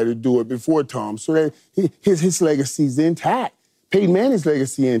first guy to do it before Tom. So that his legacy's intact. Peyton Manning's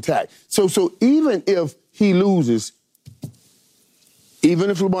legacy intact. So even if he loses, even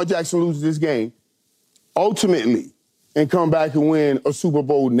if Lamar Jackson loses this game, ultimately, and come back and win a Super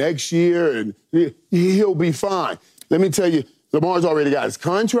Bowl next year, and he'll be fine. Let me tell you, Lamar's already got his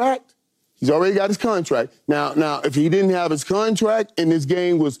contract. He's already got his contract. Now, if he didn't have his contract and this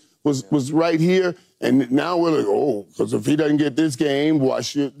game was right here, and now we're like, because if he doesn't get this game,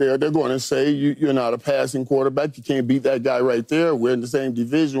 they're going to say you're not a passing quarterback. You can't beat that guy right there. We're in the same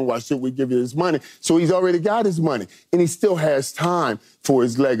division. Why should we give you his money? So he's already got his money, and he still has time for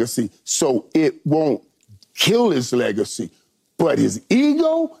his legacy. So it won't kill his legacy, but his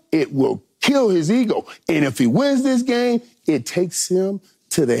ego, it will kill his ego. And if he wins this game, it takes him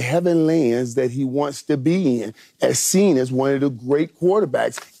to the heaven lands that he wants to be in, as seen as one of the great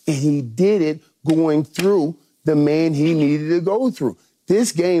quarterbacks. And he did it going through the man he needed to go through.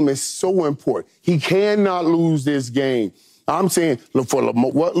 This game is so important. He cannot lose this game. I'm saying for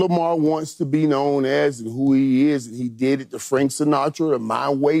what Lamar wants to be known as and who he is, and he did it, the Frank Sinatra, the My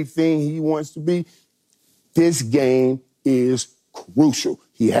Way thing he wants to be, this game is crucial.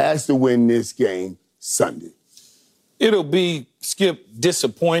 He has to win this game Sunday. It'll be, Skip,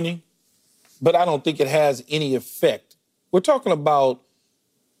 disappointing, but I don't think it has any effect. We're talking about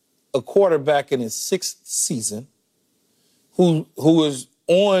a quarterback in his 6th season who is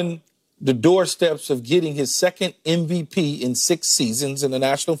on the doorsteps of getting his 2nd MVP in 6 seasons in the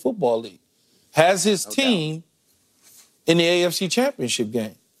National Football League, has his team in the AFC Championship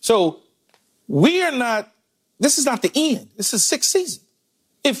game. So this is not the end. This is 6th season.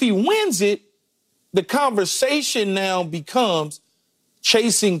 If he wins it, the conversation now becomes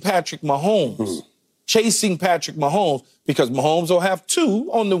chasing Patrick Mahomes. Chasing Patrick Mahomes, because Mahomes will have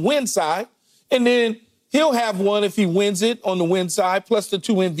 2 on the win side, and then he'll have 1 if he wins it on the win side, plus the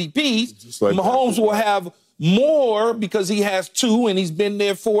 2 MVPs. Like Mahomes will have more because he has 2, and he's been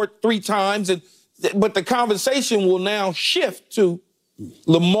there 3 times. But the conversation will now shift to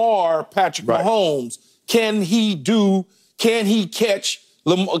Lamar, Patrick Mahomes. Can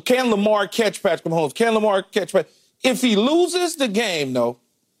Lamar catch Patrick Mahomes? Can Lamar catch Patrick? If he loses the game, though,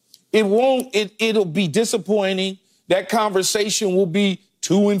 it'll be disappointing. That conversation will be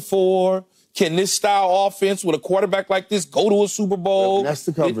 2-4? Can this style offense with a quarterback like this go to a Super Bowl? That's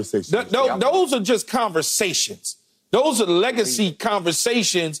the conversation. Those are just conversations. Those are legacy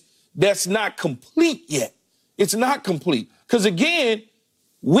conversations that's not complete yet. It's not complete. Because, again,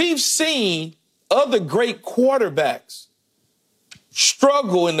 we've seen other great quarterbacks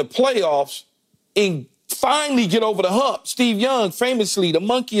struggle in the playoffs and finally get over the hump. Steve Young, famously, the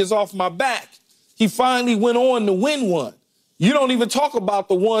monkey is off my back. He finally went on to win one. You don't even talk about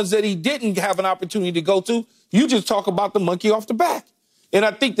the ones that he didn't have an opportunity to go to. You just talk about the monkey off the back. And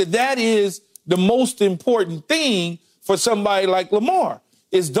I think that is the most important thing for somebody like Lamar,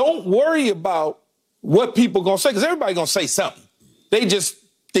 is don't worry about what people going to say, because everybody's going to say something. They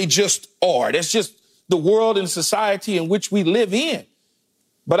just are. That's just the world and society in which we live in.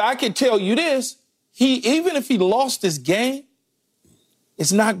 But I can tell you this, even if he lost this game,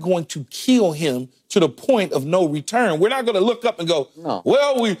 it's not going to kill him to the point of no return. We're not going to look up and go, no.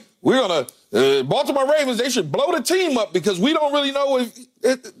 Well, we're going to, Baltimore Ravens, they should blow the team up because we don't really know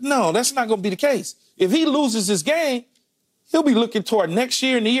no, that's not going to be the case. If he loses this game, he'll be looking toward next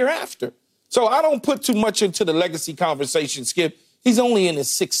year and the year after. So I don't put too much into the legacy conversation, Skip. He's only in his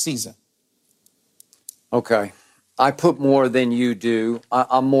 6th season. Okay. I put more than you do.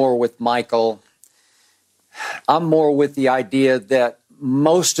 I'm more with Michael. I'm more with the idea that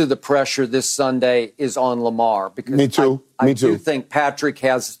most of the pressure this Sunday is on Lamar. Because Me too. I do think Patrick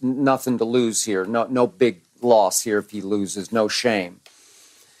has nothing to lose here. No big loss here if he loses. No shame.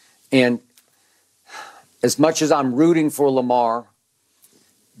 And as much as I'm rooting for Lamar,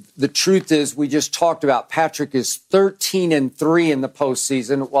 the truth is we just talked about Patrick is 13-3 in the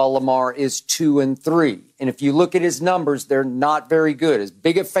postseason while Lamar is 2-3. And if you look at his numbers, they're not very good. As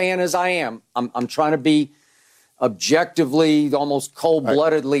big a fan as I am, I'm trying to be objectively, almost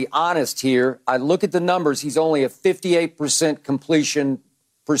cold-bloodedly honest here. I look at the numbers. He's only a 58% completion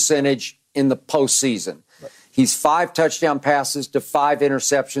percentage in the postseason. Right. He's 5 touchdown passes to 5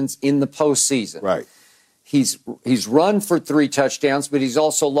 interceptions in the postseason. Right. He's run for 3 touchdowns, but he's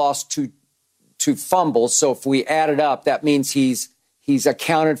also lost two fumbles. So if we add it up, that means he's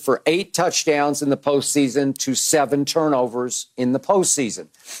accounted for 8 touchdowns in the postseason to 7 turnovers in the postseason.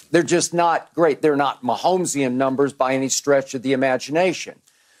 They're just not great. They're not Mahomesian numbers by any stretch of the imagination.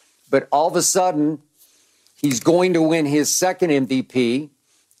 But all of a sudden, he's going to win his 2nd MVP,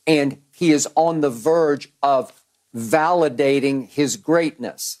 and he is on the verge of validating his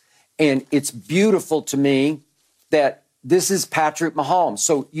greatness. And it's beautiful to me that this is Patrick Mahomes.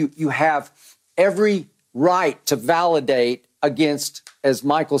 So you have every right to validate against, as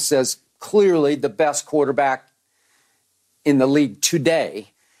Michael says, clearly the best quarterback in the league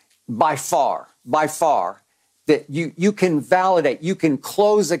today, by far, that you can validate, you can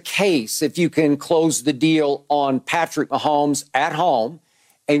close a case if you can close the deal on Patrick Mahomes at home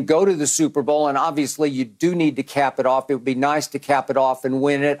and go to the Super Bowl. And obviously you do need to cap it off. It would be nice to cap it off and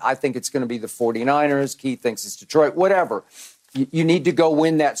win it. I think it's going to be the 49ers. Keith thinks it's Detroit, whatever. You need to go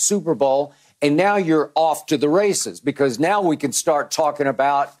win that Super Bowl. And now you're off to the races, because now we can start talking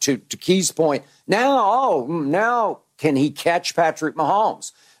about, to Keith's point, now can he catch Patrick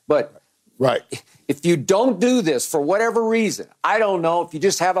Mahomes? But right. If you don't do this for whatever reason, I don't know, if you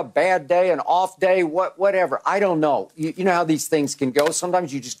just have a bad day, an off day, whatever, I don't know. You know how these things can go.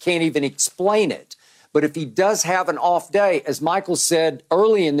 Sometimes you just can't even explain it. But if he does have an off day, as Michael said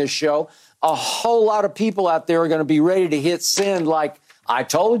early in this show, a whole lot of people out there are going to be ready to hit send like, I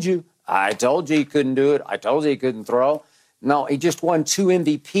told you he couldn't do it. I told you he couldn't throw. No, he just won 2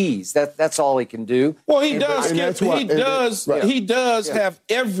 MVPs. That's all he can do. Well, he does have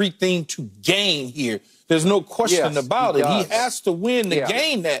everything to gain here. There's no question about it. He has to win to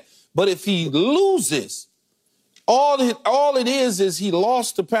gain that. But if he loses, all it is he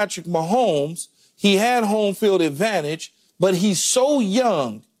lost to Patrick Mahomes. He had home field advantage, but he's so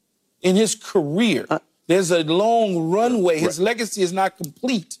young in his career. There's a long runway. His legacy is not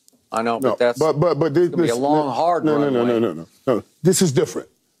complete. I know, but that's going to be a long, hard runway. No. This is different.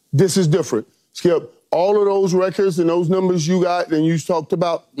 Skip, all of those records and those numbers you got and you talked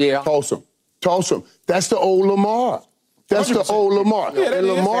about, toss them. That's the old Lamar. That's 100%. The old Lamar. Yeah, and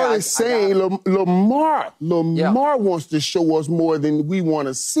Lamar is saying, Lamar wants to show us more than we want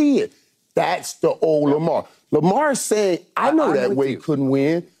to see it. That's the old Lamar. Lamar is saying, I know that way couldn't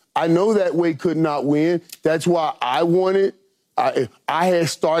win. I know that way could not win. That's why I wanted. I had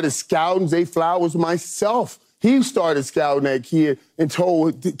started scouting Zay Flowers myself. He started scouting that kid and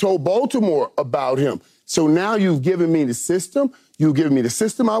told Baltimore about him. So now you've given me the system. You've given me the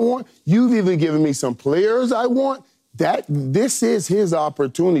system I want. You've even given me some players I want. This is his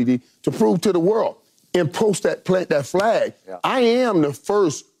opportunity to prove to the world. and plant that flag. Yeah. I am the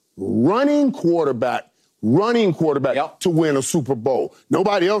first running quarterback to win a Super Bowl.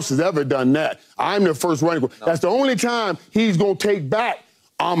 Nobody else has ever done that. I'm the first running quarterback. No. That's the only time he's going to take back,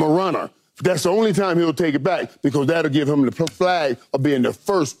 I'm a runner. That's the only time he'll take it back, because that'll give him the flag of being the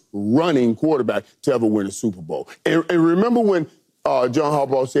first running quarterback to ever win a Super Bowl. And remember when John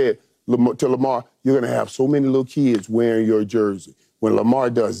Harbaugh said to Lamar, you're going to have so many little kids wearing your jersey. When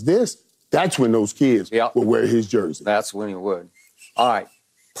Lamar does this, that's when those kids will wear his jersey. That's when he would. All right.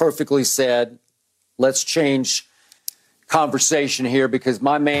 Perfectly said. Let's change conversation here, because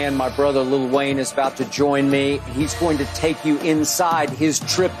my brother Lil Wayne, is about to join me. He's going to take you inside his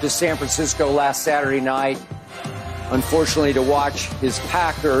trip to San Francisco last Saturday night, unfortunately, to watch his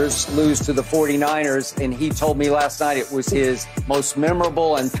Packers lose to the 49ers. And he told me last night it was his most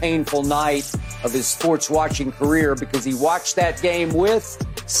memorable and painful night of his sports watching career, because he watched that game with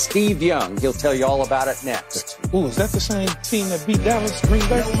Steve Young. He'll tell you all about it next. Ooh, is that the same team that beat Dallas, Green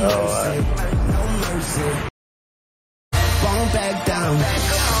Bay?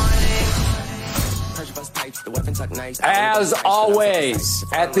 As always,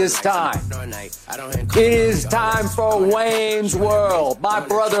 at this time, it is time for Wayne's World. My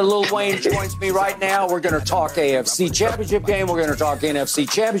brother Lil Wayne joins me right now. We're going to talk AFC Championship game. We're going to talk NFC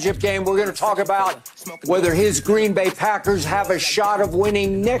Championship game. We're going to talk about whether his Green Bay Packers have a shot of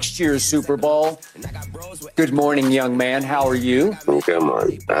winning next year's Super Bowl. Good morning, young man. How are you? Come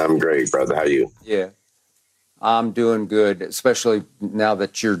on. I'm great, brother. How are you? Yeah, I'm doing good, especially now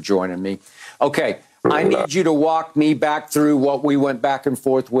that you're joining me. Okay. I need you to walk me back through what we went back and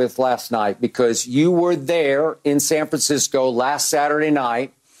forth with last night, because you were there in San Francisco last Saturday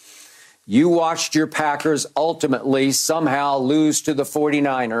night. You watched your Packers ultimately somehow lose to the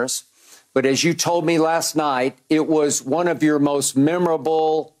 49ers. But as you told me last night, it was one of your most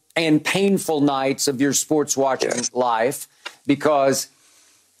memorable and painful nights of your sports watching life, because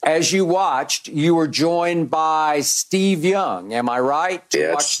as you watched, you were joined by Steve Young. Am I right?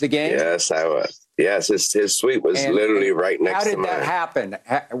 To watch the game? Yes, I was. Yes, his suite was literally right next to mine. How did that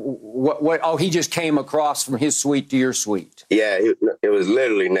happen? Oh, he just came across from his suite to your suite. Yeah, it was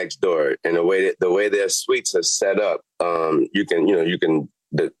literally next door. And the way their suites are set up, you can.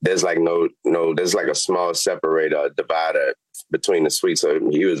 There's like there's like a small separator, divider between the suites. So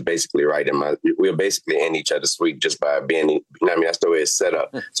he was basically right we were basically in each other's suite just by being. That's the way it's set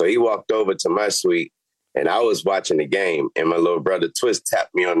up. So he walked over to my suite, and I was watching the game, and my little brother Twist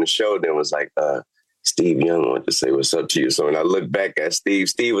tapped me on the shoulder and was like, Steve Young wanted to say what's up to you. So when I looked back at Steve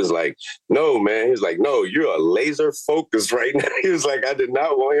was like, no, man. He was like, no, you're a laser focused right now. He was like, I did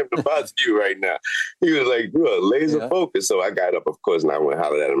not want him to bother you right now. He was like, you're a laser focused. So I got up, of course, and I went and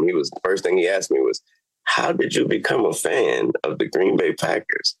hollered at him. The first thing he asked me was, how did you become a fan of the Green Bay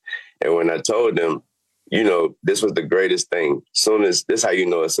Packers? And when I told him, this was the greatest thing. Soon as this, how you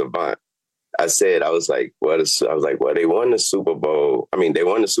know a savant. I was like, well, they won the Super Bowl. I mean, they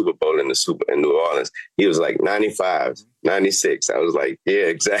won the Super Bowl in New Orleans. He was like 95, 96. I was like, yeah,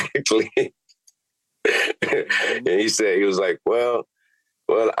 exactly. And he was like, well,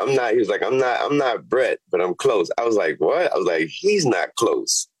 I'm not. He was like, I'm not Brett, but I'm close. I was like, what? I was like, he's not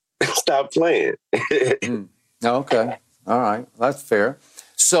close. Stop playing. Okay. All right. That's fair.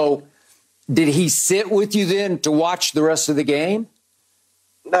 So did he sit with you then to watch the rest of the game?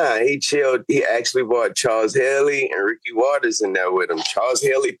 Nah, he chilled. He actually brought Charles Haley and Ricky Waters in there with him. Charles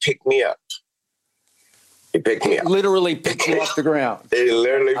Haley picked me up. He picked me up. Literally picked you off the ground. He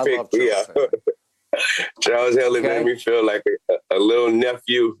literally picked me up. Charles Haley made me feel like a little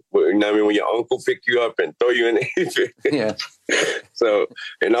nephew. When your uncle pick you up and throw you in the Yeah. So,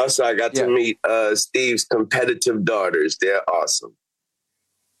 and also I got to meet Steve's competitive daughters. They're awesome.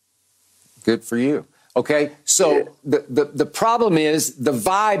 Good for you. Okay, so the problem is the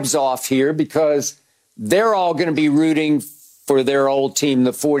vibe's off here, because they're all going to be rooting for their old team,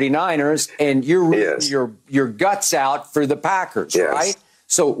 the 49ers, and you're rooting your guts out for the Packers, right?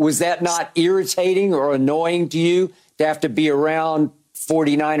 So was that not irritating or annoying to you to have to be around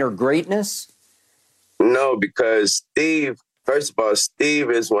 49er greatness? No, because first of all,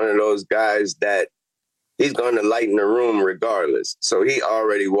 Steve is one of those guys that he's going to lighten the room regardless. So he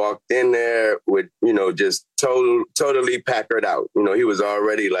already walked in there with, just totally packered out. He was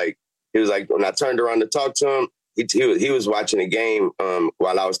already when I turned around to talk to him, he was watching the game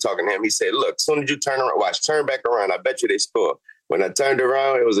while I was talking to him. He said, look, as soon as you turn back around, I bet you they score. When I turned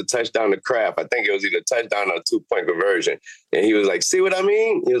around, it was a touchdown to Kraft. I think it was either a touchdown or a 2-point conversion. And he was like, see what I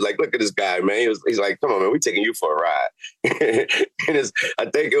mean? He was like, look at this guy, man. He's like, come on, man, we're taking you for a ride. And I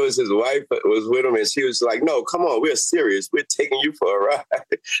think it was his wife was with him, and she was like, no, come on, we're serious. We're taking you for a ride.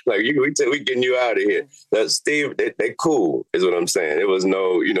 Like, we getting you out of here. Steve, they cool, is what I'm saying. It was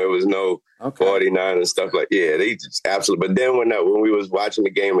no, it was no 49 and stuff like, yeah, they just absolutely. But then when we was watching the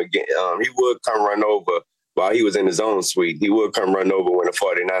game again, he would come run over while he was in his own suite. He would come run over when the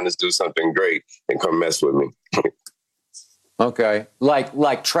 49ers do something great and come mess with me. Okay.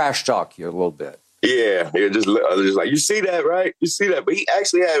 Like trash talk you a little bit. Yeah, just like, you see that, right? You see that. But he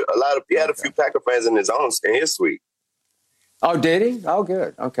actually had a few Packer fans in his suite. Oh, did he? Oh,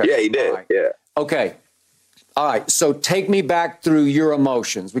 good. Okay. Yeah, he did. Right. Yeah. Okay. All right. So take me back through your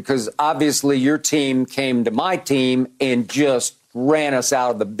emotions, because obviously your team came to my team and just ran us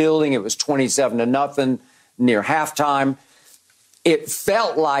out of the building. It was 27-0 near halftime. It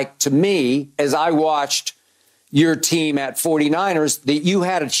felt like to me, as I watched your team at 49ers, that you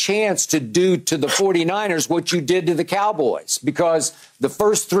had a chance to do to the 49ers what you did to the Cowboys, because the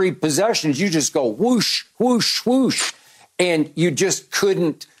first 3 possessions, you just go whoosh, whoosh, whoosh, and you just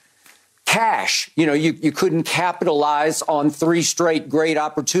couldn't cash. You couldn't capitalize on 3 straight great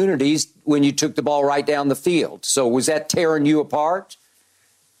opportunities when you took the ball right down the field. So was that tearing you apart?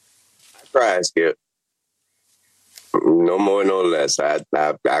 I cried, Skip. No more, no less. I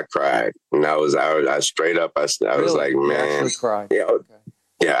cried, and I was straight up. I Really? Was like, man, you actually cried. Yeah, okay.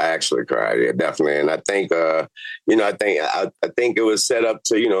 Yeah, I actually cried. Yeah, definitely. And I think, I think it was set up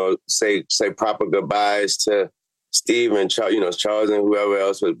to, say proper goodbyes to Steve and Charles and whoever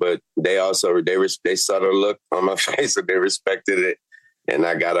else was. But they also they saw the look on my face and they respected it. And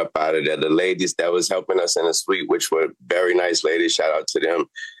I got up out of there. The ladies that was helping us in the suite, which were very nice ladies, shout out to them.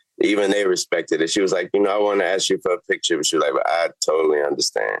 Even they respected it. She was like, I want to ask you for a picture. But she was like, but I totally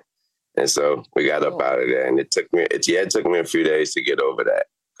understand. And so we got up out of there. And it took me a few days to get over that,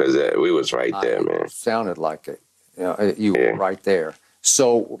 because we was right there, man. Sounded like it. You were right there.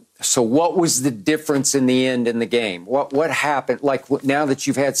 So what was the difference in the end in the game? What happened? Like, now that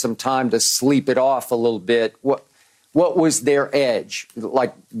you've had some time to sleep it off a little bit, what was their edge?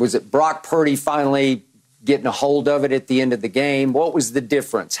 Like, was it Brock Purdy finally getting a hold of it at the end of the game? What was the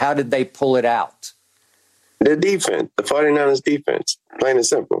difference? How did they pull it out? The defense, the 49ers defense, plain and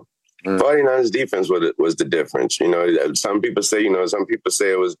simple. 49ers defense was the difference. Some people say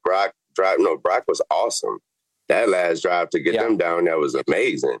it was Brock drive. No, Brock was awesome. That last drive to get them down there was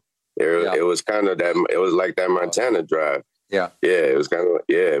amazing. It was kind of that. It was like that Montana drive. Yeah. It was kind of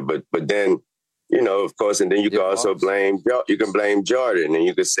But then, of course, and then you can also blame Jordan, and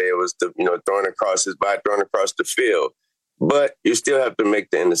you could say it was throwing across his body, throwing across the field. But you still have to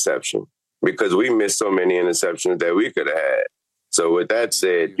make the interception, because we missed so many interceptions that we could have had. So with that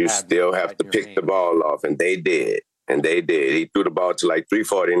said, you still have to pick the ball off, and they did. And they did. He threw the ball to like 3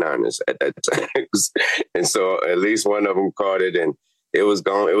 49ers at that time. And so at least one of them caught it, and it was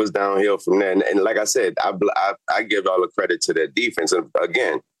gone. It was downhill from there. And like I said, I give all the credit to their defense. And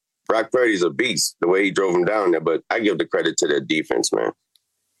again, Brock Purdy's a beast, the way he drove him down there, but I give the credit to their defense, man.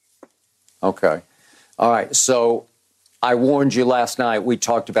 Okay. All right. So I warned you last night. We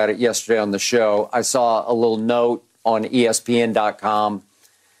talked about it yesterday on the show. I saw a little note on ESPN.com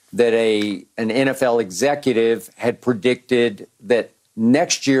that an NFL executive had predicted that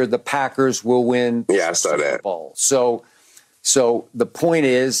next year the Packers will win the Super Bowl. So the point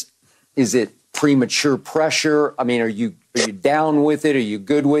is it premature pressure? I mean, are you down with it? Are you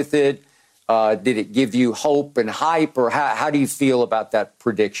good with it? Did it give you hope and hype, or how do you feel about that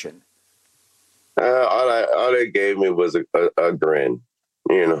prediction? All they gave me was a grin.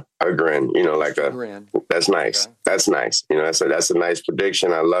 A grin. Like a grin. That's nice. Okay. That's nice. That's a nice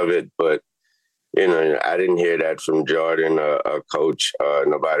prediction. I love it, but I didn't hear that from Jordan, a coach,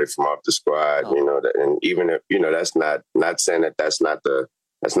 nobody from off the squad. And even if that's not saying that's not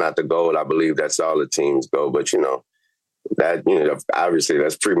the goal. I believe that's all the teams' goal. But that obviously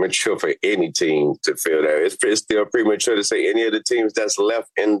that's premature for any team to feel that. It's still premature to say any of the teams that's left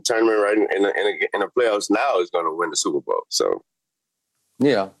in the tournament right in the playoffs now is going to win the Super Bowl. So.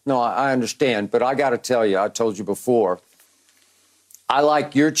 Yeah, no, I understand. But I got to tell you, I told you before, I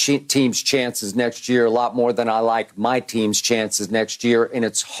like your team's chances next year a lot more than I like my team's chances next year. And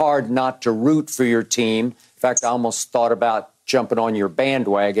it's hard not to root for your team. In fact, I almost thought about jumping on your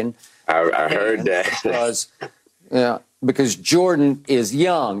bandwagon. I heard that. Because Jordan is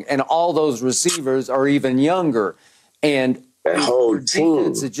young, and all those receivers are even younger. And that whole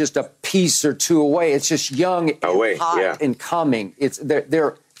team is just a piece or two away. It's just young and hot and coming.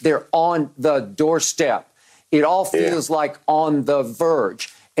 They're on the doorstep. It all feels like on the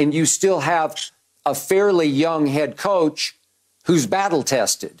verge. And you still have a fairly young head coach who's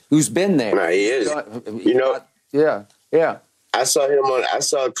battle-tested, who's been there. Nah, he is. Yeah. I saw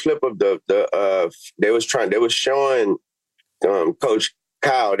a clip of they were showing Coach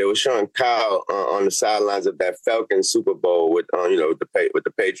Kyle. They were showing Kyle on the sidelines of that Falcons Super Bowl with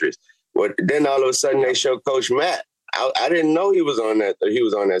the Patriots. Then all of a sudden they show Coach Matt. I didn't know he was on that. He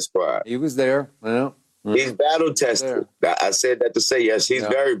was on that squad. He was there. Well, he's battle tested. I said that to say yes. He's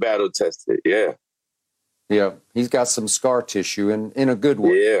very battle tested. Yeah. Yeah, he's got some scar tissue in a good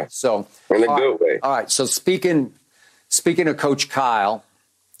way. Yeah. So in a good way. All right. So speaking of Coach Kyle,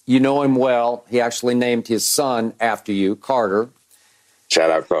 you know him well. He actually named his son after you, Carter. Shout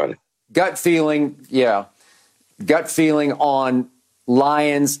out Carter. Gut feeling on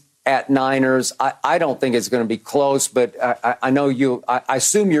Lions at Niners. I don't think it's going to be close, but I know you. I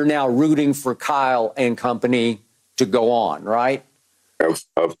assume you're now rooting for Kyle and company to go on, right?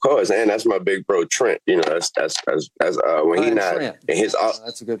 Of course, and that's my big bro Trent. You know, that's when he's not in his off.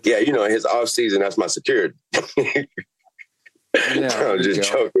 That's a good. Yeah, you know, in his off season, that's my security. I'm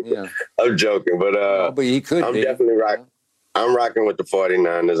just joking. Yeah. I'm joking, but he could. I'm definitely rocking. I'm rocking with the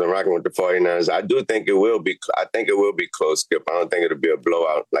 49ers. I'm rocking with the 49ers. I do think it will be. I think it will be close, Skip. I don't think it'll be a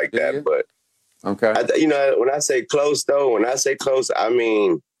blowout like that. But okay, when I say close, I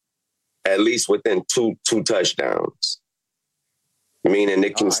mean at least within two touchdowns. Meaning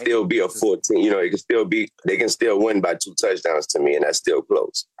it can still be a 14. You know, it can still be. They can still win by 2 touchdowns to me, and that's still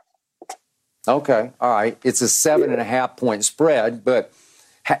close. Okay, all right. It's a 7.5 point spread, but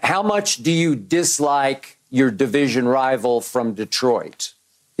how much do you dislike your division rival from Detroit?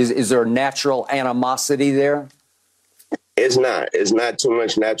 Is there natural animosity there? It's not. It's not too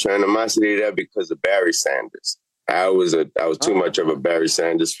much natural animosity there because of Barry Sanders. I was too much of a Barry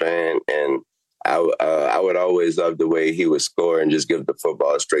Sanders fan, and I would always love the way he would score and just give the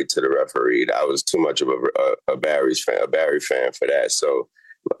football straight to the referee. I was too much of a Barry fan for that. So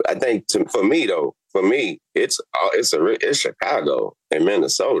I think for me, it's Chicago and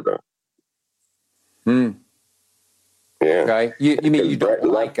Minnesota. Yeah. Okay. You mean you don't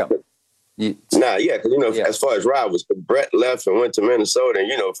like them? Because as far as rivals, Brett left and went to Minnesota,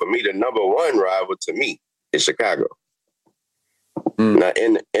 and for me, the number one rival to me is Chicago. Now,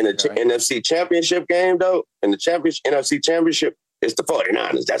 in the NFC Championship game, though, in the NFC Championship, it's the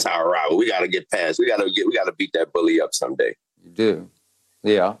 49ers. That's our rival. We got to get past. We got to beat that bully up someday. You do.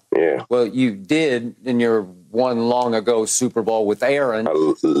 Yeah. Yeah. Well, you did in your one long ago Super Bowl with Aaron.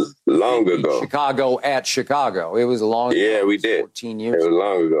 Long ago. Chicago at Chicago. It was a long ago. Yeah, we did. 14 years. It was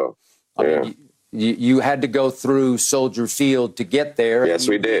long ago. I mean, you had to go through Soldier Field to get there. Yes,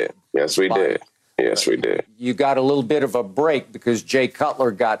 we did. Yes, we did. Yes, we did. You got a little bit of a break because Jay Cutler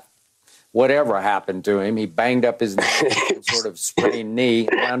got whatever happened to him. He banged up his sort of sprained knee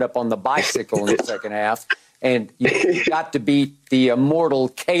and wound up on the bicycle in the second half. And you got to beat the immortal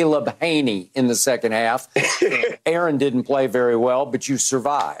Caleb Haney in the second half. Aaron didn't play very well, but you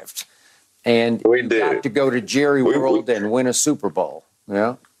survived. And you got to go to Jerry World and win a Super Bowl.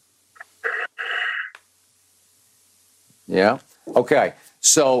 Yeah. Yeah. Okay.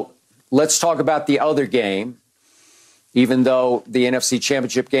 So let's talk about the other game. Even though the NFC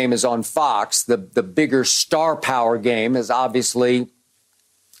Championship game is on Fox, the bigger star power game is obviously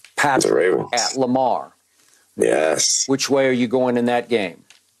Patrick at Lamar. Yes. Which way are you going in that game?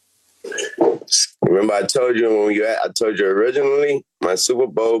 Remember I told you originally my Super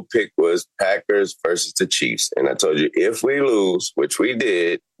Bowl pick was Packers versus the Chiefs. And I told you if we lose, which we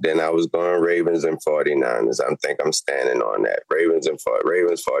did, then I was going Ravens and 49ers. I think I'm standing on that. Ravens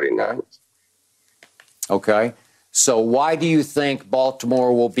 49ers. Okay. So why do you think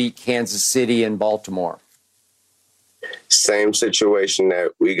Baltimore will beat Kansas City in Baltimore? Same situation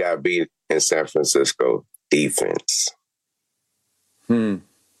that we got beat in San Francisco. Defense.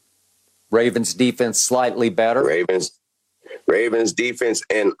 Ravens defense slightly better. Ravens defense,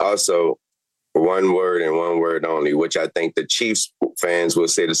 and also one word and one word only, which I think the Chiefs fans will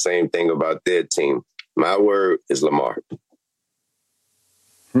say the same thing about their team. My word is Lamar.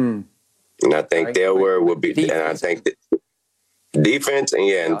 And I think their word will be, and I think defense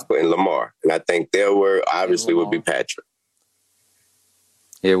and Lamar. And I think their word obviously would be Patrick.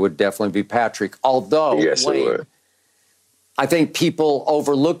 It would definitely be Patrick. Although, yes, Wayne, it would. I think people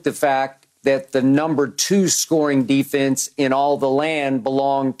overlook the fact that the number 2 scoring defense in all the land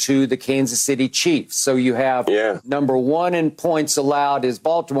belonged to the Kansas City Chiefs. So you have number 1 in points allowed is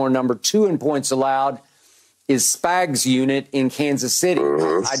Baltimore. Number 2 in points allowed is Spags' unit in Kansas City.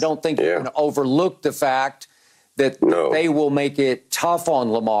 I don't think you can overlook the fact that they will make it tough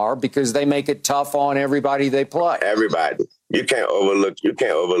on Lamar because they make it tough on everybody they play. Everybody. You can't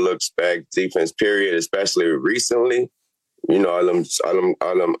overlook spec defense, period, especially recently. You know,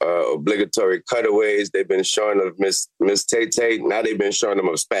 all them obligatory cutaways they've been showing of Miss Tay. Now they've been showing them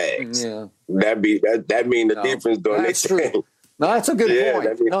of Spags. Yeah. That mean the defense doing their thing. No, that's a good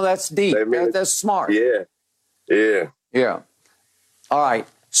point. That's deep. That's smart. Yeah. All right.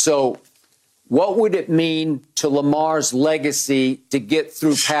 So what would it mean to Lamar's legacy to get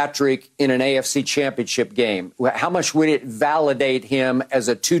through Patrick in an AFC championship game? How much would it validate him as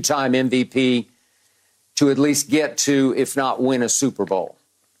a two-time MVP to at least get to, if not win, a Super Bowl?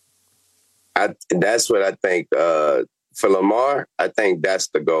 That's what I think. For Lamar, I think that's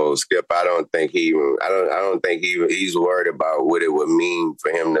the goal, Skip. I don't think he's worried about what it would mean for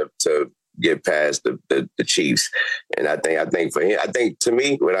him to get past the Chiefs. And I think for him, to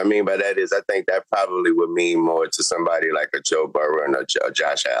me, what I mean by that is I think that probably would mean more to somebody like a Joe Burrow and a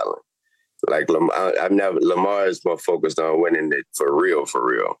Josh Allen. Like Lamar is more focused on winning it for real.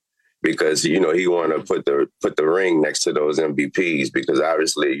 Because, you know, he want to put the ring next to those MVPs because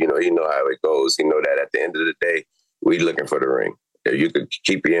obviously, you know, he know how it goes. He know that at the end of the day, we looking for the ring. If you could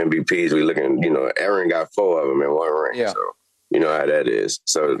keep your MVPs, we looking, you know, Aaron got 4 of them in one ring. Yeah. So you know how that is.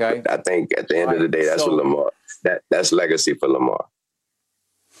 So I think at the end of the day, that's what Lamar, that's legacy for Lamar.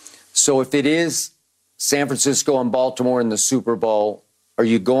 So if it is San Francisco and Baltimore in the Super Bowl, are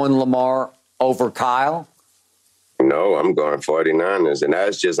you going Lamar over Kyle? No, I'm going 49ers. And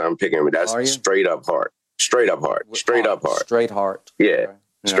that's straight up heart. Straight up heart. Straight heart. Yeah. Okay.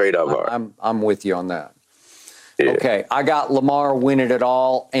 Straight up heart. I'm with you on that. Yeah. Okay, I got Lamar winning it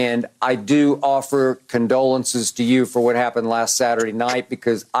all, and I do offer condolences to you for what happened last Saturday night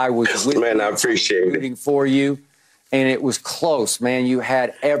because I was with I appreciate rooting for you, and it was close, man. You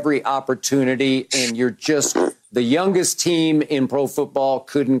had every opportunity, and you're just the youngest team in pro football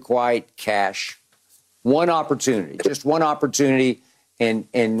couldn't quite cash one opportunity, just one opportunity,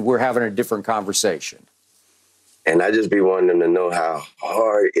 and we're having a different conversation. And I just be wanting them to know how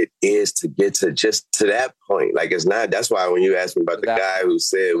hard it is to get to that point. Like, it's not, that's why when you asked me about the guy who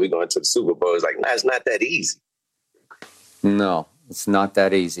said we're going to the Super Bowl, it's like, nah, it's not that easy. No, it's not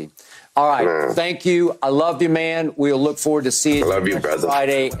that easy. All right. Thank you. I love you, man. We'll look forward to seeing you next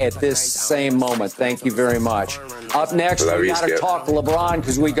Friday at this same moment. Thank you very much. Up next, we got to talk LeBron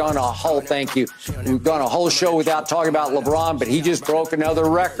because we've gone a whole show without talking about LeBron, but he just broke another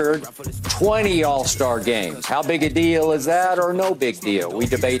record, 20 All-Star games. How big a deal is that or no big deal? We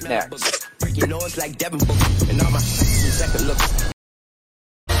debate next. You know it's like Devin and all my second look.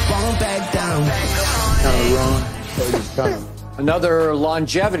 Back down. Another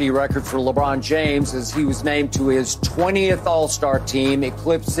longevity record for LeBron James as he was named to his 20th All-Star team,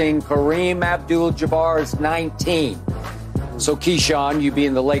 eclipsing Kareem Abdul-Jabbar's 19. So, Keyshawn, you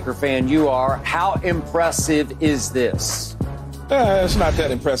being the Laker fan you are, how impressive is this? It's not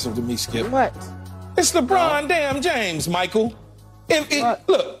that impressive to me, Skip. What? It's LeBron damn James, Michael.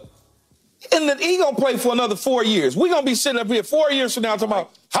 Look, he going to play for another 4 years. We're going to be sitting up here 4 years from now talking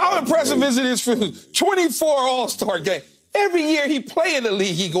about how impressive is it for 24 All-Star games. Every year he play in the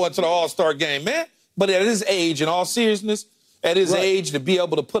league, he go into the All-Star game, man. But at his age, in all seriousness, at his age, to be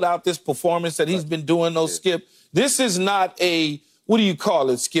able to put out this performance that he's been doing, Skip, this is not a, what do you call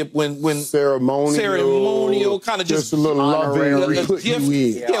it, Skip? When ceremonial, kind of just a little loving.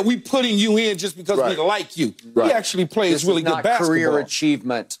 Yeah, we putting you in just because we like you. He actually plays really good basketball. Career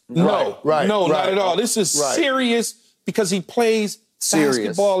achievement. No, not at all. This is serious because he plays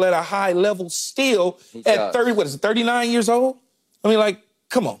basketball at a high level still at 39 years old? I mean, like,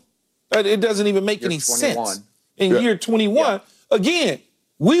 come on. It doesn't even make any sense. In year 21, again,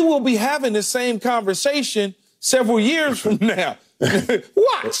 we will be having the same conversation several years from now.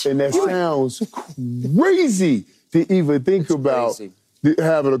 Watch. And that sounds crazy to even think about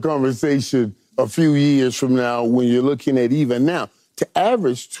having a conversation a few years from now when you're looking at even now. To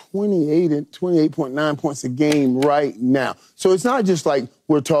average 28 and 28.9 points a game right now. So it's not just like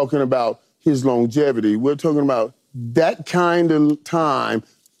we're talking about his longevity. We're talking about that kind of time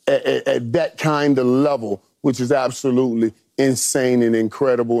at that kind of level, which is absolutely insane and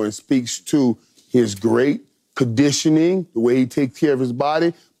incredible and speaks to his great conditioning, the way he takes care of his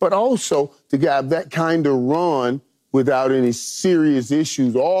body, but also to have that kind of run without any serious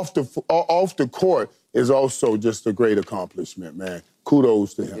issues off the court is also just a great accomplishment, man.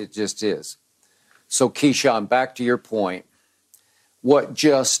 Kudos to him. It just is. So, Keyshawn, back to your point. What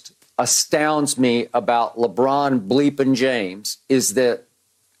just astounds me about LeBron bleeping James is that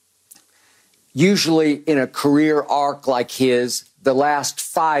usually in a career arc like his, the last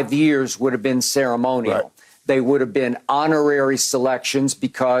 5 years would have been ceremonial. they would have been honorary selections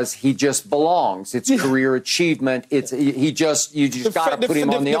because he just belongs. It's career achievement. You just got to put him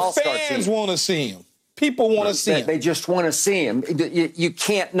on the All-Star team. Fans want to see him. People want to see him. They just want to see him. You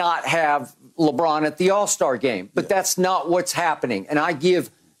can't not have LeBron at the All-Star game, but that's not what's happening. And I give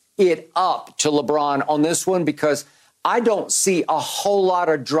it up to LeBron on this one because I don't see a whole lot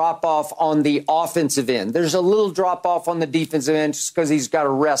of drop-off on the offensive end. There's a little drop-off on the defensive end just because he's got to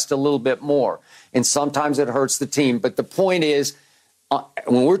rest a little bit more. And sometimes it hurts the team. But the point is,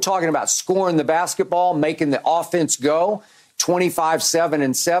 when we're talking about scoring the basketball, making the offense go, 25, 7,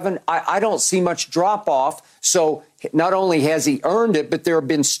 and 7, I don't see much drop-off. So not only has he earned it, but there have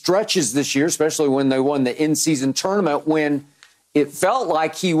been stretches this year, especially when they won the in-season tournament, when it felt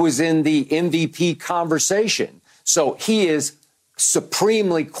like he was in the MVP conversation. So he is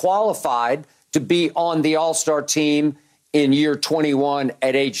supremely qualified to be on the All-Star team in year 21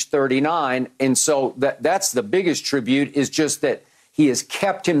 at age 39. And so that's the biggest tribute, is just that he has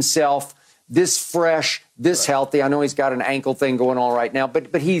kept himself this fresh, this healthy. I know he's got an ankle thing going on right now,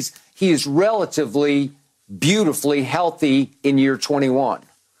 but he is relatively beautifully healthy in year 21.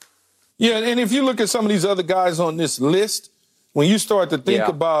 Yeah, and if you look at some of these other guys on this list, when you start to think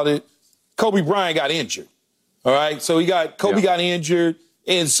about it, Kobe Bryant got injured. All right, so Kobe got injured,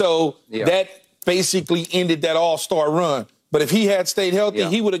 and so that basically ended that all-star run. But if he had stayed healthy,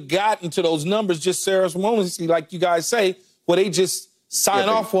 he would have gotten to those numbers just ceremoniously, like you guys say, where they just sign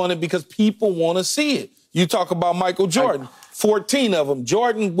off on it because people want to see it. You talk about Michael Jordan, 14 of them.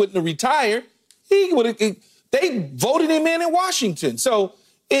 Jordan wouldn't have retired. They voted him in Washington. So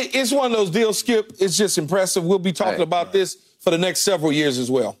it's one of those deals, Skip. It's just impressive. We'll be talking about this for the next several years as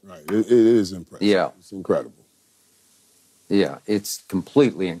well. Right. It is impressive. Yeah. It's incredible. Yeah, it's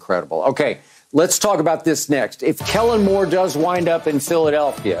completely incredible. Okay, let's talk about this next. If Kellen Moore does wind up in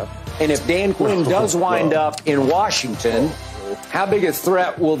Philadelphia, and if Dan Quinn does wind up in Washington, how big a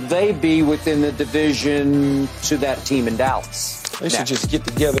threat will they be within the division to that team in Dallas? They should just get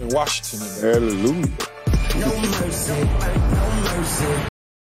together in Washington. Hallelujah. No mercy, no mercy.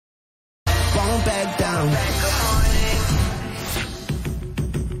 Fall back down.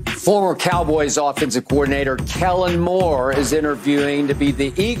 Former Cowboys offensive coordinator Kellen Moore is interviewing to be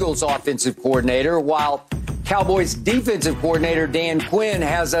the Eagles offensive coordinator, while Cowboys defensive coordinator Dan Quinn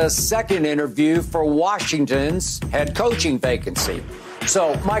has a second interview for Washington's head coaching vacancy.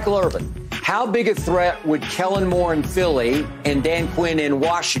 So, Michael Irvin, how big a threat would Kellen Moore in Philly and Dan Quinn in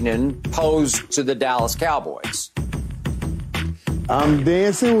Washington pose to the Dallas Cowboys? I'm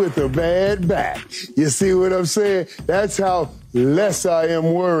dancing with a bad back. You see what I'm saying? That's how less I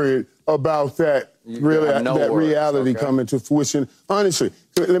am worried about that reality coming to fruition. Honestly,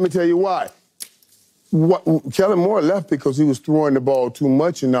 let me tell you why. Kellen Moore left because he was throwing the ball too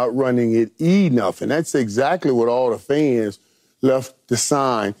much and not running it enough. And that's exactly what all the fans left the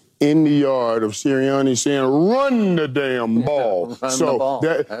sign in the yard of Sirianni saying, run the damn ball. That's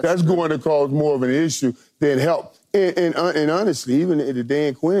going to cause more of an issue than help. And honestly, even in the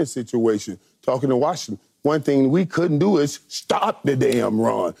Dan Quinn situation, talking to Washington, one thing we couldn't do is stop the damn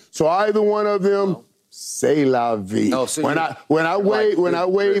run. So either one of them, say la vie. No, so when I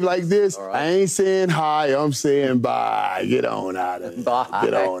wave like this, I ain't saying hi. I'm saying bye. Get on out of it. Bye.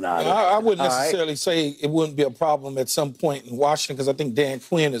 Get on out of it. I wouldn't necessarily say it wouldn't be a problem at some point in Washington, because I think Dan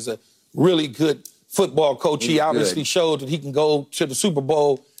Quinn is a really good football coach. He obviously showed that he can go to the Super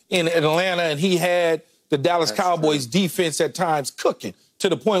Bowl in Atlanta, and he had the Dallas Cowboys defense at times cooking to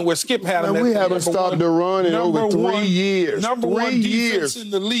the point where Skip had him. We haven't stopped the run in over 3 years. Number one defense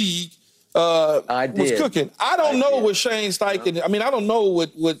in the league was cooking. I don't know what Shane Steichen. I mean, I don't know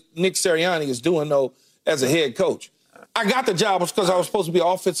what Nick Sirianni is doing though as a head coach. I got the job because I was supposed to be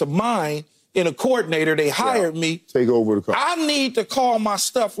offensive mind and a coordinator. They hired me. Take over the call. I need to call my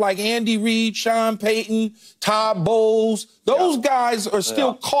stuff like Andy Reid, Sean Payton, Todd Bowles. Those guys are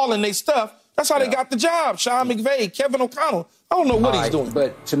still calling their stuff. That's how they got the job. Sean McVay, Kevin O'Connell. I don't know what he's doing.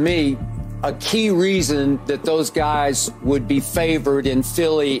 But to me, a key reason that those guys would be favored in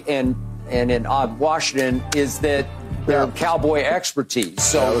Philly and in Washington is that their Cowboy expertise.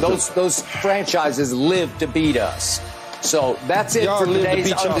 So those franchises live to beat us. So that's it for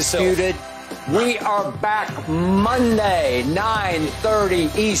today's Undisputed. We are back Monday,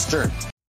 9:30 Eastern.